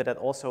 but that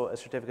also a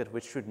certificate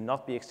which should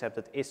not be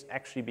accepted is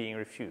actually being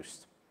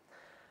refused.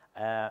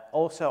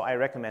 Also, I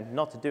recommend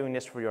not doing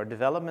this for your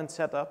development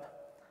setup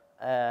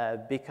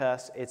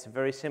because it's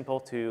very simple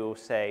to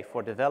say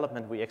for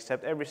development we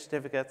accept every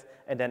certificate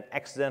and then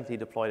accidentally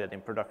deploy that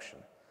in production.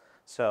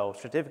 So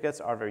certificates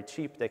are very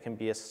cheap. They can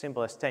be as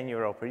simple as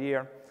 €10 per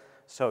year.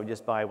 So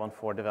just buy one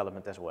for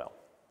development as well.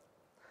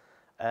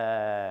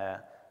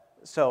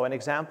 So an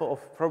example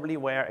of probably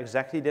where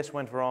exactly this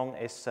went wrong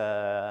is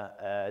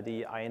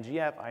the ING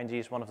app. ING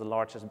is one of the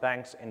largest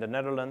banks in the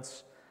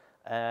Netherlands.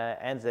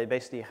 And they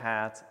basically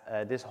had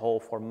this hole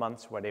for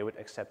months where they would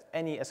accept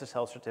any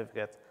SSL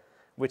certificate,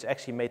 which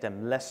actually made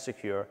them less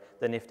secure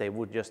than if they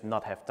would just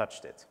not have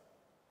touched it.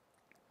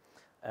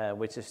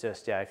 Which is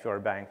just, yeah, if you're a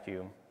bank,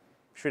 you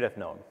should have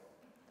known.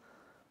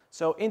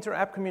 So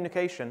inter-app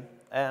communication.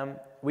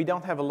 We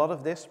don't have a lot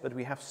of this, but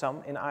we have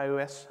some in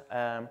iOS.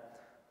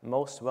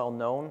 Most well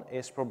known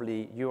is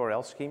probably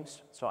URL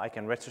schemes. So I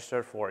can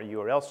register for a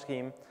URL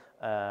scheme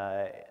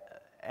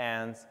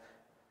and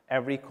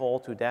every call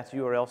to that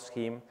URL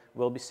scheme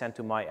will be sent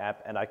to my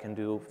app and I can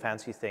do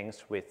fancy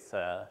things with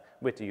the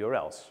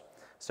URLs.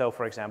 So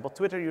for example,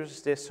 Twitter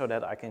uses this so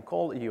that I can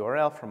call a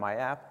URL from my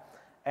app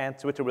and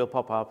Twitter will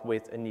pop up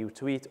with a new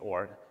tweet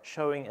or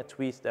showing a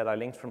tweet that I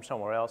linked from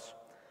somewhere else.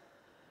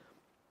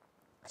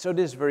 So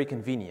this is very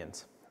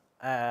convenient.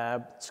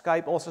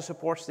 Skype also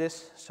supports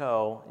this,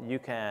 so you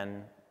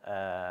can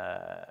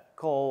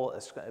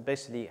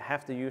basically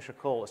have the user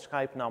call a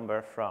Skype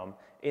number from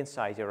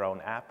inside your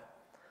own app.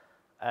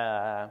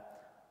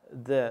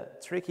 The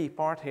tricky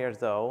part here,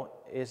 though,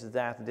 is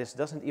that this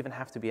doesn't even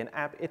have to be an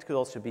app. It could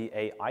also be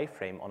an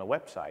iframe on a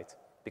website,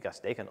 because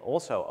they can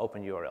also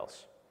open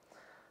URLs.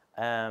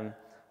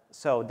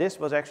 So this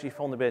was actually a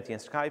vulnerability in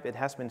Skype. It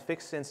has been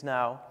fixed since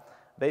now.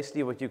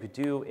 Basically, what you could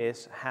do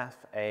is have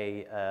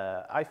an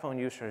iPhone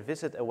user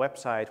visit a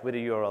website with a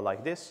URL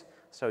like this.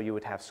 So you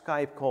would have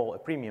Skype call a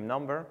premium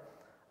number,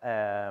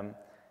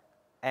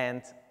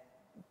 and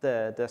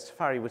the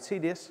Safari would see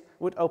this,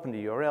 would open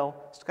the URL,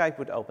 Skype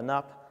would open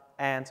up,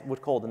 and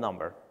would call the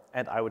number.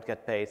 And I would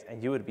get paid,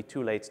 and you would be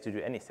too late to do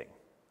anything.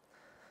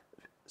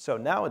 So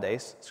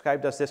nowadays,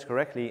 Skype does this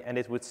correctly, and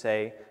it would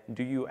say,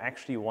 do you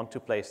actually want to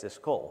place this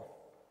call?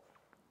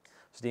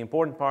 So the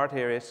important part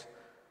here is,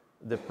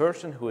 the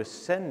person who is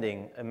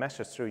sending a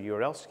message through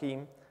URL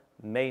scheme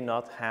may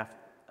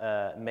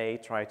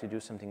try to do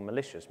something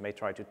malicious, may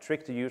try to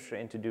trick the user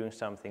into doing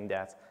something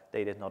that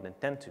they did not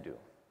intend to do.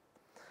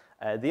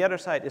 The other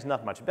side is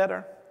not much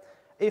better.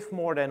 If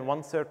more than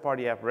one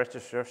third-party app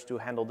registers to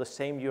handle the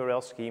same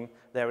URL scheme,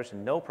 there is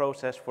no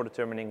process for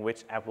determining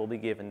which app will be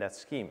given that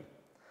scheme.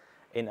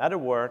 In other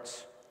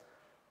words,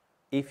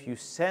 if you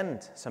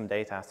send some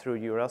data through a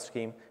URL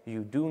scheme,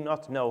 you do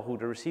not know who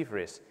the receiver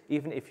is.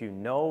 Even if you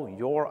know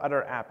your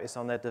other app is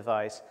on that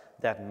device,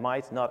 that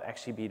might not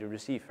actually be the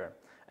receiver.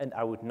 And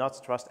I would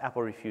not trust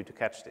Apple Review to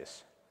catch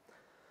this.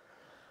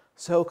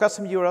 So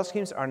custom URL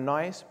schemes are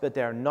nice, but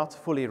they're not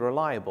fully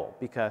reliable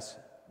because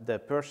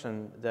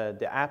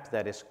the app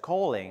that is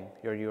calling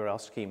your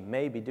URL scheme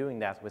may be doing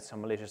that with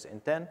some malicious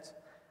intent,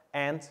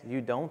 and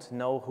you don't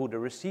know who the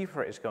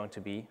receiver is going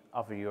to be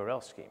of a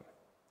URL scheme.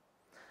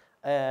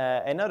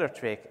 Another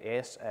trick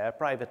is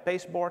private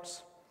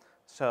pasteboards.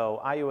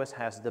 So iOS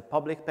has the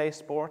public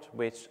pasteboard,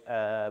 which,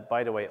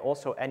 by the way,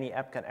 also any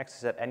app can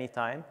access at any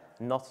time,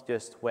 not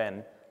just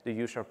when the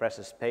user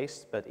presses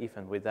paste, but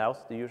even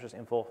without the user's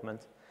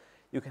involvement.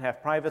 You can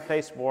have private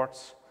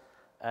pasteboards,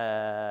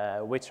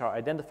 which are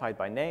identified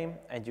by name,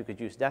 and you could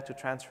use that to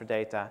transfer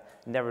data.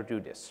 Never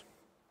do this.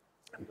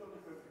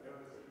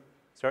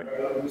 Sorry?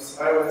 With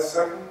iOS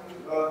 7,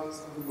 this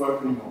doesn't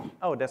work anymore.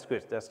 Oh, that's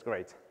good. That's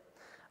great.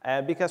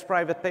 Because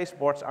private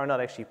pasteboards are not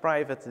actually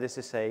private, this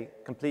is a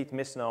complete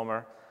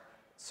misnomer.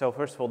 So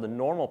first of all, the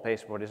normal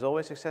pasteboard is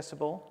always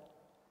accessible.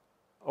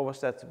 Or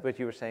was that what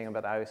you were saying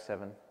about iOS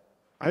 7?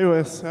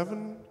 iOS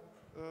 7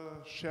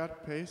 shared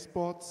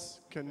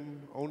pasteboards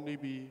can only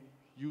be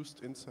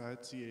used inside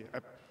the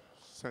app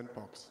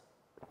sandbox.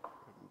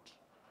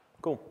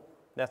 Cool.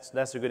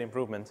 That's a good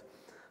improvement.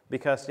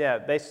 Because, yeah,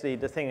 basically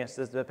the thing is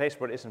that the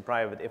pasteboard isn't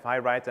private. If I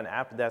write an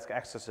app that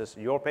accesses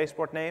your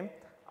pasteboard name,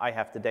 I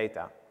have the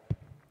data.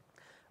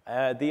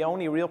 The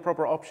only real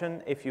proper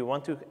option, if you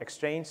want to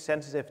exchange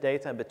sensitive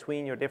data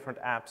between your different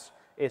apps,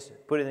 is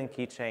put it in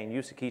Keychain,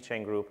 use the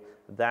Keychain group.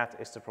 That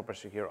is the proper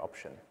secure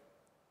option.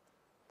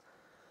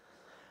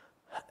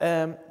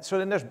 So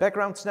then there's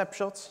background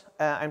snapshots.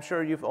 I'm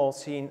sure you've all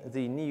seen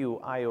the new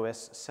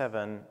iOS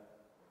 7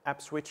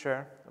 app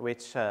switcher,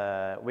 which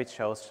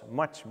shows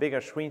much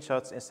bigger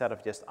screenshots instead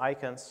of just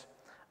icons.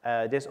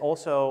 This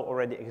also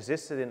already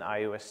existed in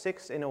iOS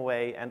 6 in a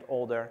way and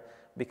older,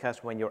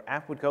 because when your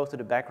app would go to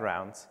the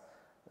background,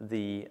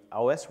 the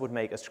OS would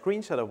make a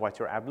screenshot of what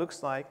your app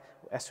looks like.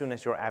 As soon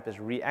as your app is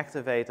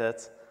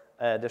reactivated,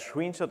 the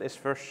screenshot is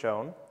first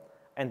shown,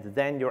 and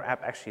then your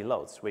app actually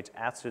loads, which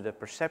adds to the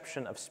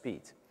perception of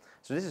speed.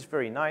 So this is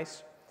very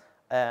nice,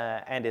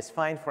 and it's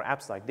fine for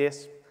apps like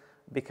this,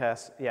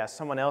 because yeah,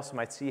 someone else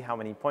might see how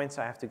many points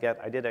I have to get.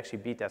 I did actually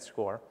beat that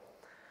score.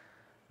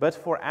 But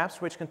for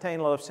apps which contain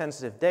a lot of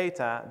sensitive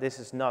data, this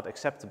is not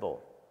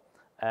acceptable.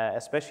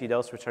 Especially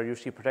those which are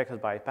usually protected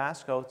by a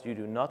passcode. You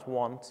do not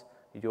want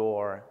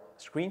your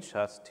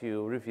screenshots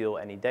to reveal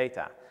any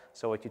data.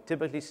 So what you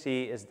typically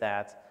see is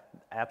that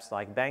apps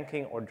like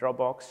banking or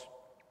Dropbox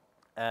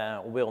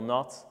will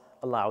not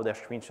allow their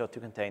screenshot to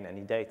contain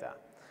any data.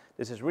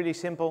 This is really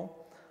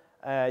simple.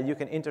 You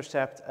can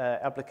intercept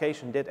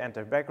application did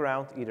enter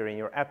background, either in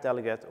your app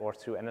delegate or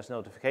through NS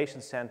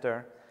Notification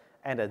Center.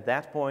 And at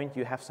that point,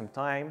 you have some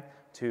time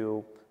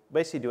to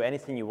basically do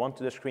anything you want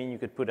to the screen. You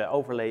could put an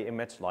overlay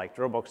image like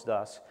Dropbox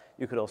does.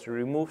 You could also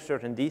remove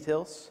certain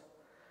details,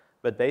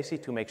 but basically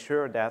to make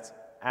sure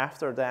that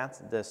after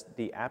that,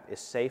 the app is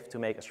safe to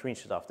make a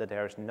screenshot of, that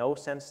there is no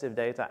sensitive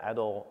data at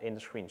all in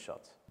the screenshot.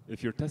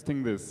 If you're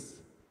testing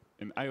this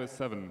in iOS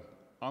 7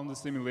 on the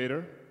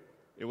simulator,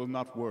 it will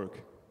not work.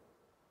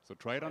 So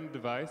try it on the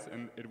device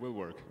and it will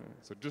work.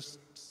 So just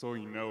so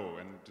you know,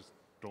 and just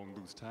don't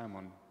lose time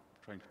on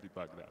trying to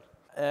debug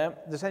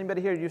that. Does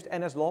anybody here use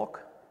NSLog?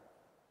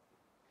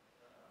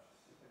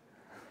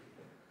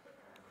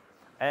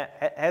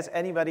 Has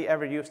anybody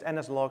ever used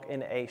NSLog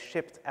in a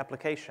shipped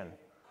application?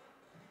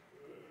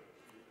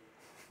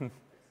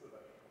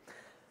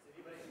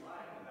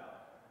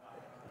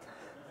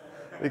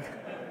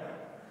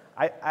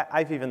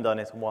 I've even done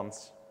it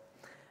once.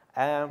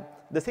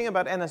 The thing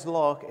about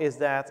NSLog is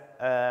that,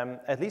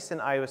 at least in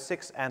iOS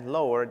 6 and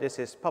lower, this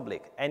is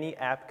public. Any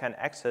app can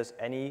access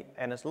any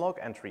NSLog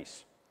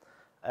entries.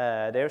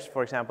 There's,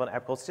 for example, an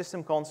app called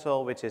System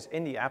Console, which is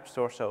in the App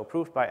Store, so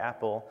approved by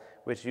Apple,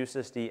 which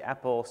uses the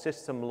Apple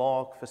System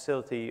Log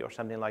Facility or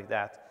something like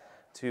that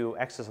to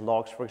access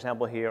logs, for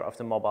example, here of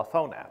the mobile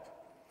phone app.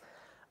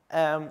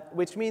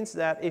 Which means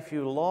that if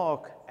you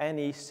log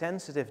any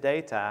sensitive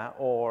data,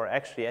 or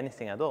actually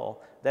anything at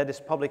all, that is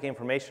public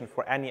information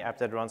for any app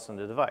that runs on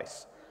the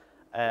device.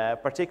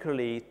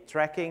 Particularly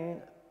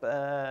tracking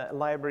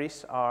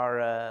libraries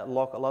are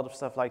log a lot of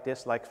stuff like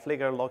this, like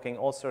Flickr logging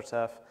all sorts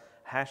of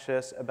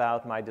hashes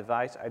about my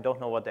device. I don't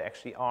know what they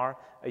actually are.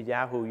 A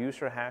Yahoo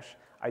user hash,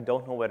 I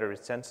don't know whether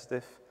it's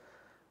sensitive.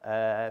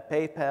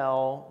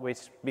 PayPal,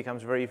 which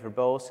becomes very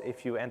verbose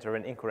if you enter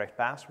an incorrect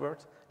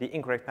password. The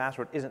incorrect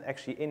password isn't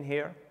actually in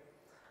here.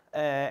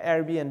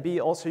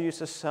 Airbnb also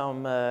uses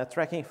some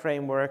tracking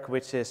framework,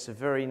 which is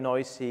very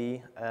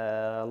noisy,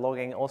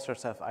 logging all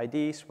sorts of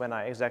IDs when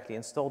I exactly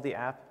installed the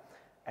app.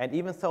 And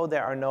even though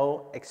there are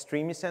no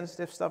extremely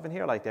sensitive stuff in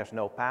here, like there's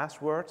no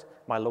password,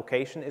 my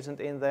location isn't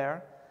in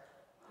there,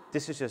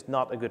 this is just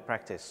not a good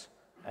practice.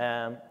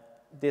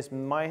 This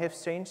might have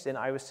changed in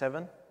iOS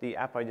 7. The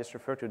app I just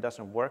referred to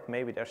doesn't work.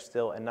 Maybe there's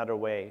still another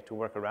way to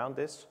work around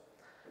this.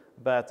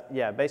 But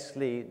yeah,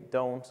 basically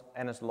don't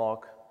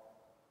NSLog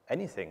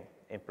anything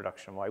in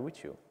production. Why would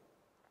you?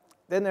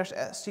 Then there's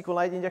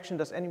SQLite injection.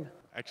 Does any...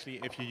 Actually,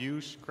 if you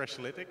use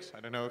Crashlytics, I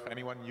don't know if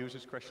anyone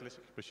uses Crashlytics,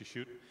 but you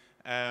should.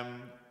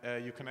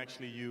 You can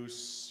actually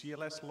use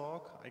CLS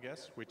log, I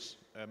guess, which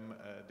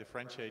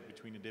differentiate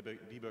between a debug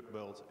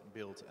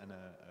build and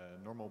a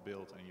normal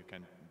build, and you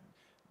can,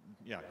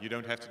 yeah, you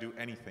don't have to do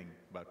anything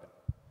about that.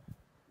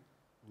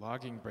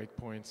 Logging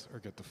breakpoints or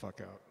get the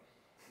fuck out.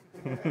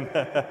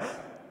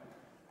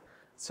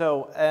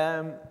 So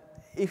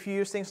if you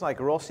use things like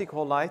raw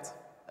SQLite,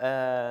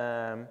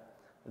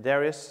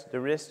 there is the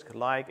risk,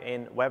 like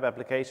in web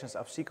applications,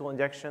 of SQL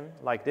injection,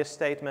 like this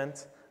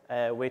statement,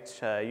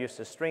 which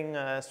uses string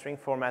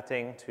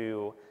formatting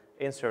to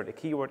insert a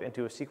keyword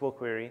into a SQL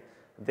query.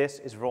 This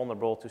is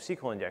vulnerable to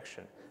SQL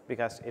injection,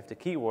 because if the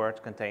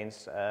keyword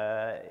contains,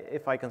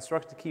 if I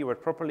construct the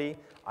keyword properly,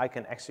 I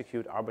can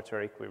execute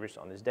arbitrary queries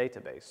on this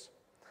database.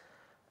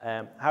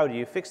 How do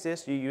you fix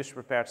this? You use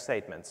prepared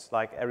statements,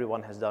 like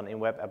everyone has done in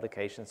web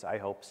applications, I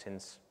hope,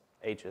 since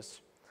ages.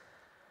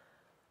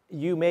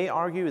 You may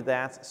argue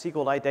that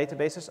SQLite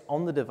databases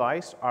on the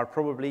device are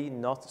probably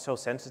not so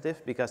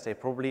sensitive because they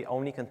probably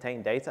only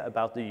contain data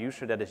about the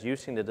user that is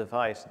using the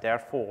device,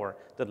 therefore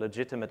the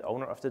legitimate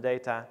owner of the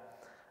data.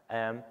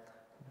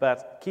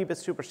 But keep it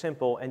super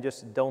simple and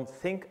just don't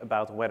think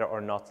about whether or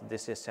not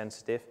this is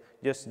sensitive,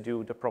 just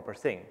do the proper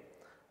thing.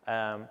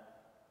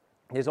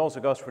 This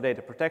also goes for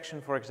data protection,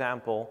 for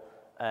example.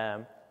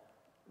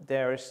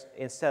 There's,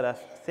 instead of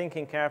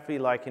thinking carefully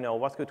like, you know,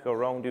 what could go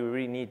wrong, do we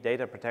really need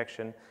data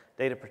protection?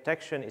 Data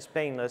protection is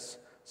painless,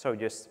 so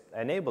just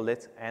enable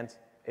it and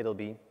it'll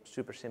be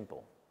super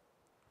simple.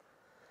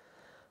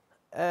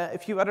 A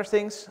few other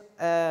things.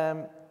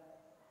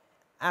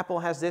 Apple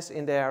has this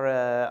in their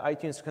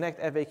iTunes Connect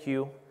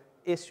FAQ.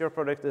 Is your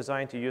product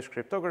designed to use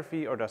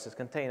cryptography, or does it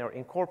contain or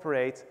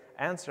incorporate?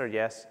 Answer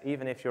yes,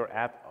 even if your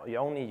app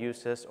only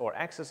uses or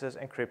accesses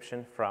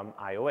encryption from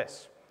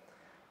iOS.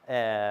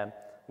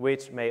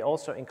 Which may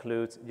also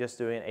include just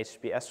doing an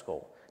HTTPS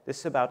call. This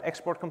is about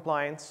export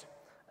compliance.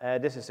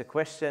 This is a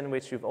question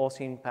which you've all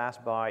seen pass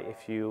by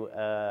if you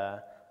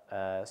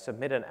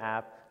submit an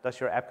app. Does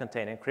your app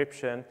contain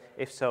encryption?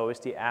 If so, is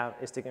the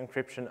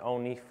encryption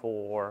only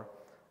for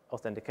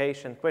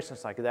authentication?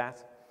 Questions like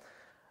that.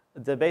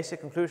 The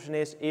basic conclusion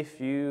is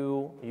if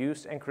you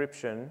use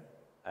encryption,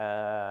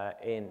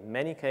 in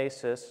many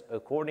cases,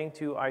 according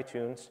to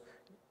iTunes,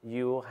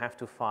 you have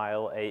to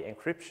file a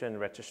encryption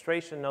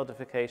registration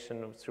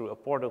notification through a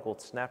portal called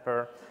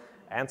Snapper,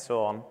 and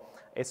so on.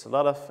 It's a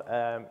lot of,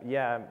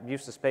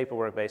 useless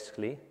paperwork,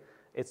 basically.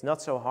 It's not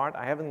so hard.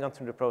 I haven't gone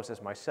through the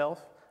process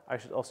myself. I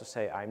should also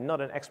say I'm not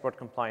an export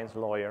compliance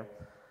lawyer,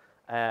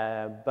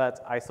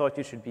 but I thought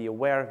you should be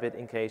aware of it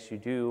in case you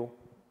do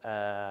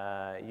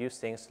use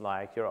things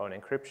like your own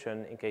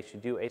encryption, in case you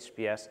do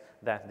HTTPS,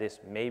 that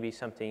this may be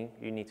something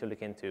you need to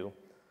look into,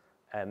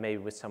 maybe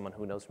with someone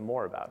who knows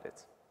more about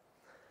it.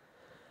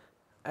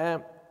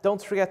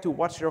 Don't forget to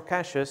watch your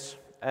caches.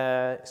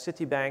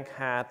 Citibank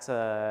had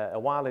a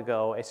while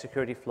ago a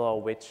security flaw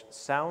which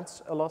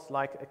sounds a lot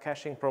like a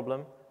caching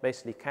problem,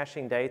 basically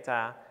caching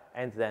data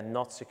and then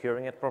not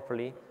securing it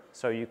properly.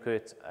 So you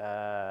could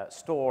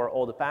store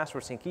all the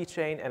passwords in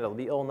Keychain and it'll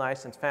be all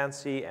nice and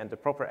fancy and the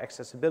proper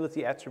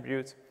accessibility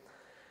attribute.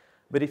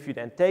 But if you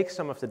then take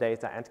some of the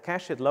data and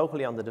cache it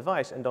locally on the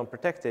device and don't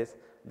protect it,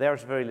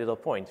 there's very little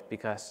point,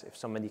 because if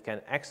somebody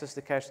can access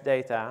the cached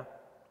data,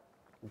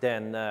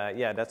 then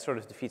that sort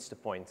of defeats the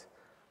point.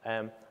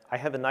 I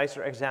have a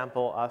nicer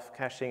example of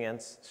caching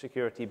and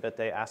security, but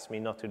they asked me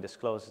not to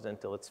disclose it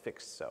until it's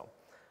fixed, so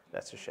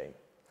that's a shame.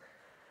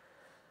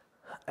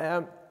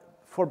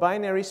 For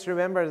binaries,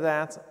 remember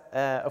that,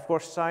 of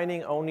course,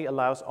 signing only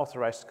allows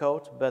authorized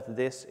code, but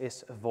this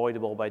is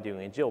avoidable by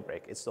doing a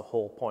jailbreak. It's the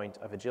whole point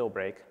of a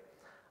jailbreak.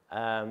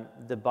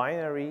 The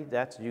binary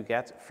that you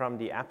get from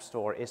the App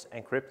Store is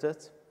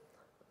encrypted,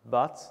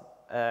 but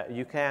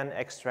you can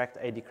extract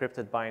a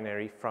decrypted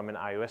binary from an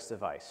iOS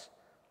device,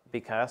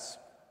 because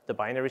the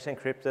binary is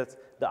encrypted,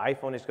 the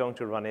iPhone is going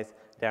to run it,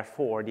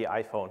 therefore the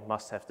iPhone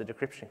must have the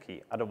decryption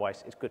key,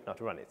 otherwise it could not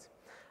run it.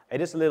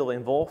 It is a little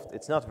involved,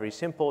 it's not very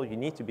simple, you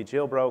need to be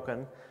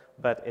jailbroken,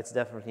 but it's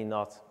definitely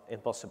not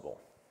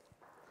impossible.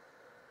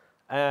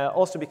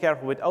 Also be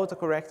careful with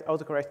autocorrect.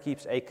 Autocorrect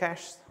keeps a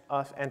cache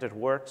of entered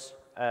words.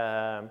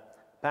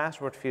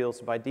 Password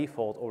fields by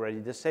default already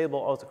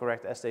disable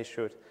autocorrect as they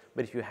should,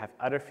 but if you have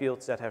other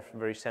fields that have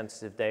very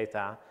sensitive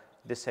data,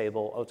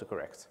 disable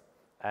autocorrect.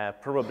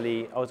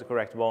 Probably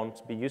autocorrect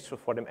won't be useful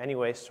for them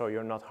anyway, so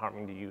you're not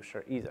harming the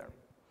user either.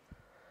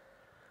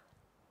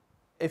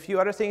 A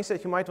few other things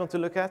that you might want to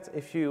look at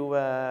if you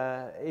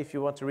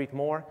want to read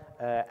more.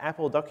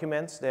 Apple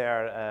documents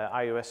their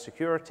iOS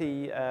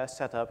security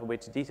setup,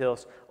 which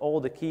details all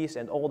the keys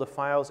and all the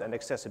files and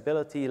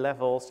accessibility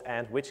levels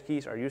and which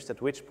keys are used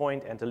at which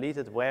point and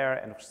deleted where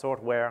and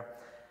stored where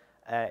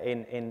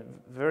in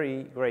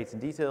very great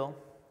detail.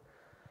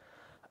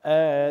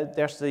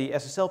 There's the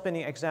SSL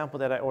pinning example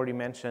that I already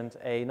mentioned,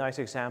 a nice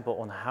example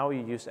on how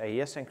you use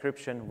AES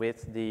encryption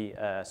with the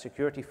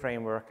security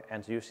framework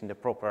and using the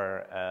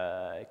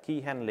proper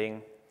key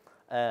handling.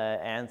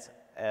 And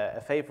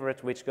a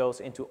favorite which goes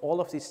into all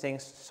of these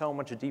things so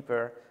much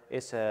deeper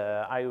is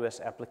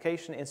iOS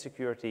application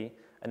insecurity,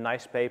 a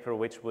nice paper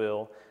which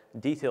will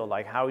detail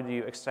like how do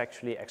you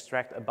actually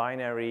extract a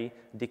binary,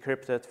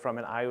 decrypt it from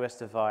an iOS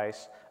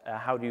device,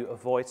 how do you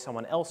avoid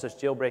someone else's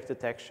jailbreak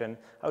detection,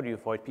 how do you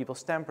avoid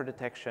people's tamper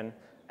detection,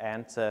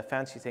 and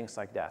fancy things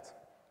like that.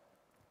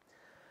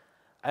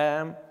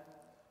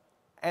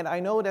 And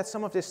I know that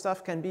some of this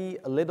stuff can be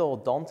a little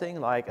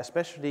daunting, like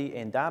especially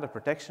in data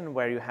protection,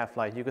 where you have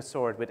like, you could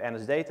store it with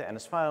NS Data,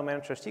 NS File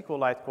Manager,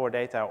 SQLite Core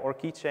Data, or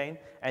Keychain,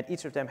 and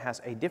each of them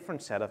has a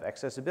different set of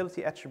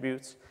accessibility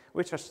attributes,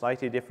 which are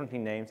slightly differently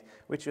named,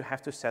 which you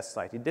have to set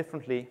slightly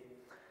differently.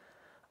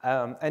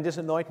 And this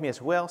annoyed me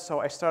as well, so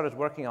I started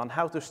working on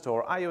how to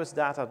store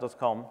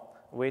iOSdata.com,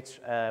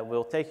 which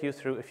will take you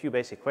through a few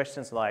basic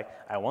questions like,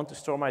 I want to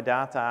store my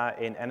data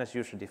in NS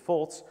user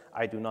defaults,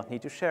 I do not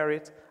need to share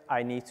it,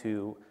 I need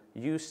to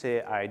use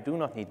it, I do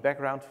not need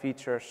background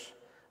features,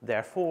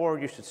 therefore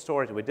you should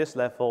store it with this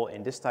level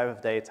in this type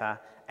of data,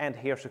 and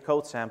here's a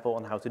code sample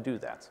on how to do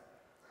that.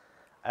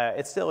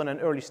 It's still in an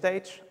early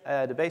stage,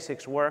 the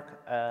basics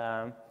work.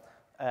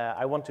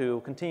 I want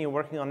to continue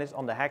working on this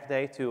on the hack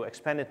day to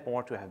expand it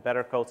more, to have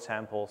better code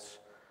samples,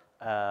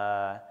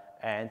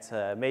 and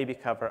maybe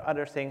cover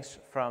other things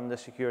from the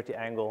security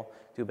angle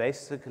to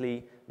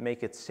basically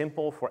make it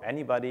simple for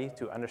anybody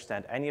to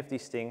understand any of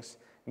these things,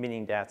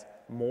 meaning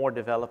that more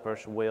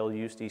developers will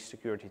use these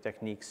security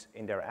techniques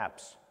in their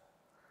apps.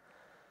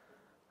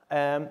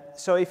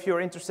 So if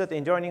you're interested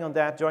in joining on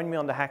that, join me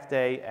on the hack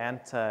day, and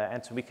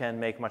so we can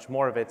make much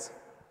more of it.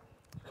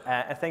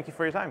 And thank you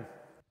for your time.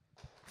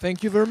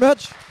 Thank you very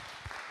much.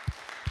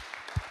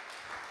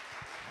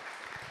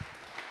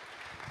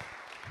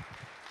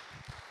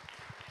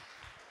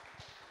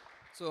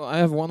 So I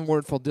have one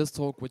word for this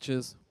talk, which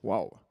is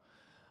wow.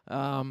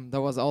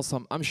 That was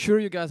awesome. I'm sure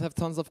you guys have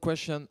tons of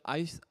questions.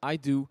 I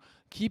do.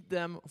 Keep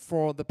them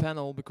for the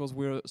panel because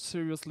we're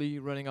seriously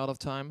running out of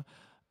time.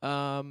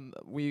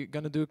 We're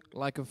gonna do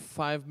like a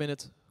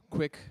 5-minute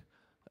quick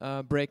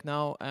break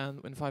now,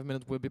 and in 5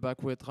 minutes we'll be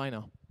back with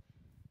Rainer.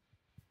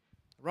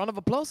 Round of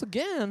applause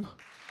again.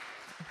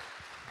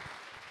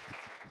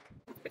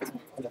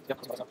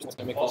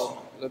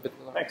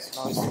 Thanks.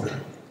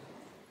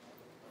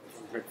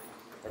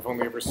 I've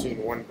only ever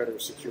seen one better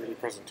security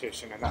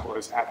presentation, and that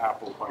was at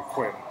Apple by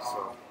Quinn.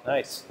 So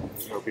Nice.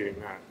 there's no beating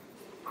that.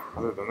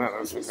 Other than that, that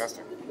was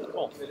fantastic.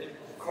 Cool.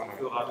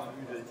 I'm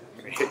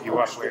gonna hit you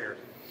up later.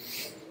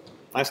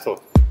 Nice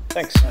talk.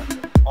 Thanks.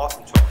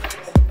 Awesome talk.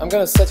 I'm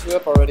gonna set you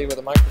up already with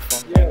a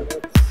microphone. Yeah,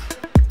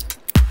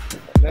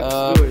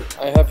 let's do it.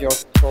 I have your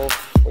talk,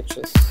 which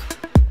is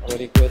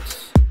already good.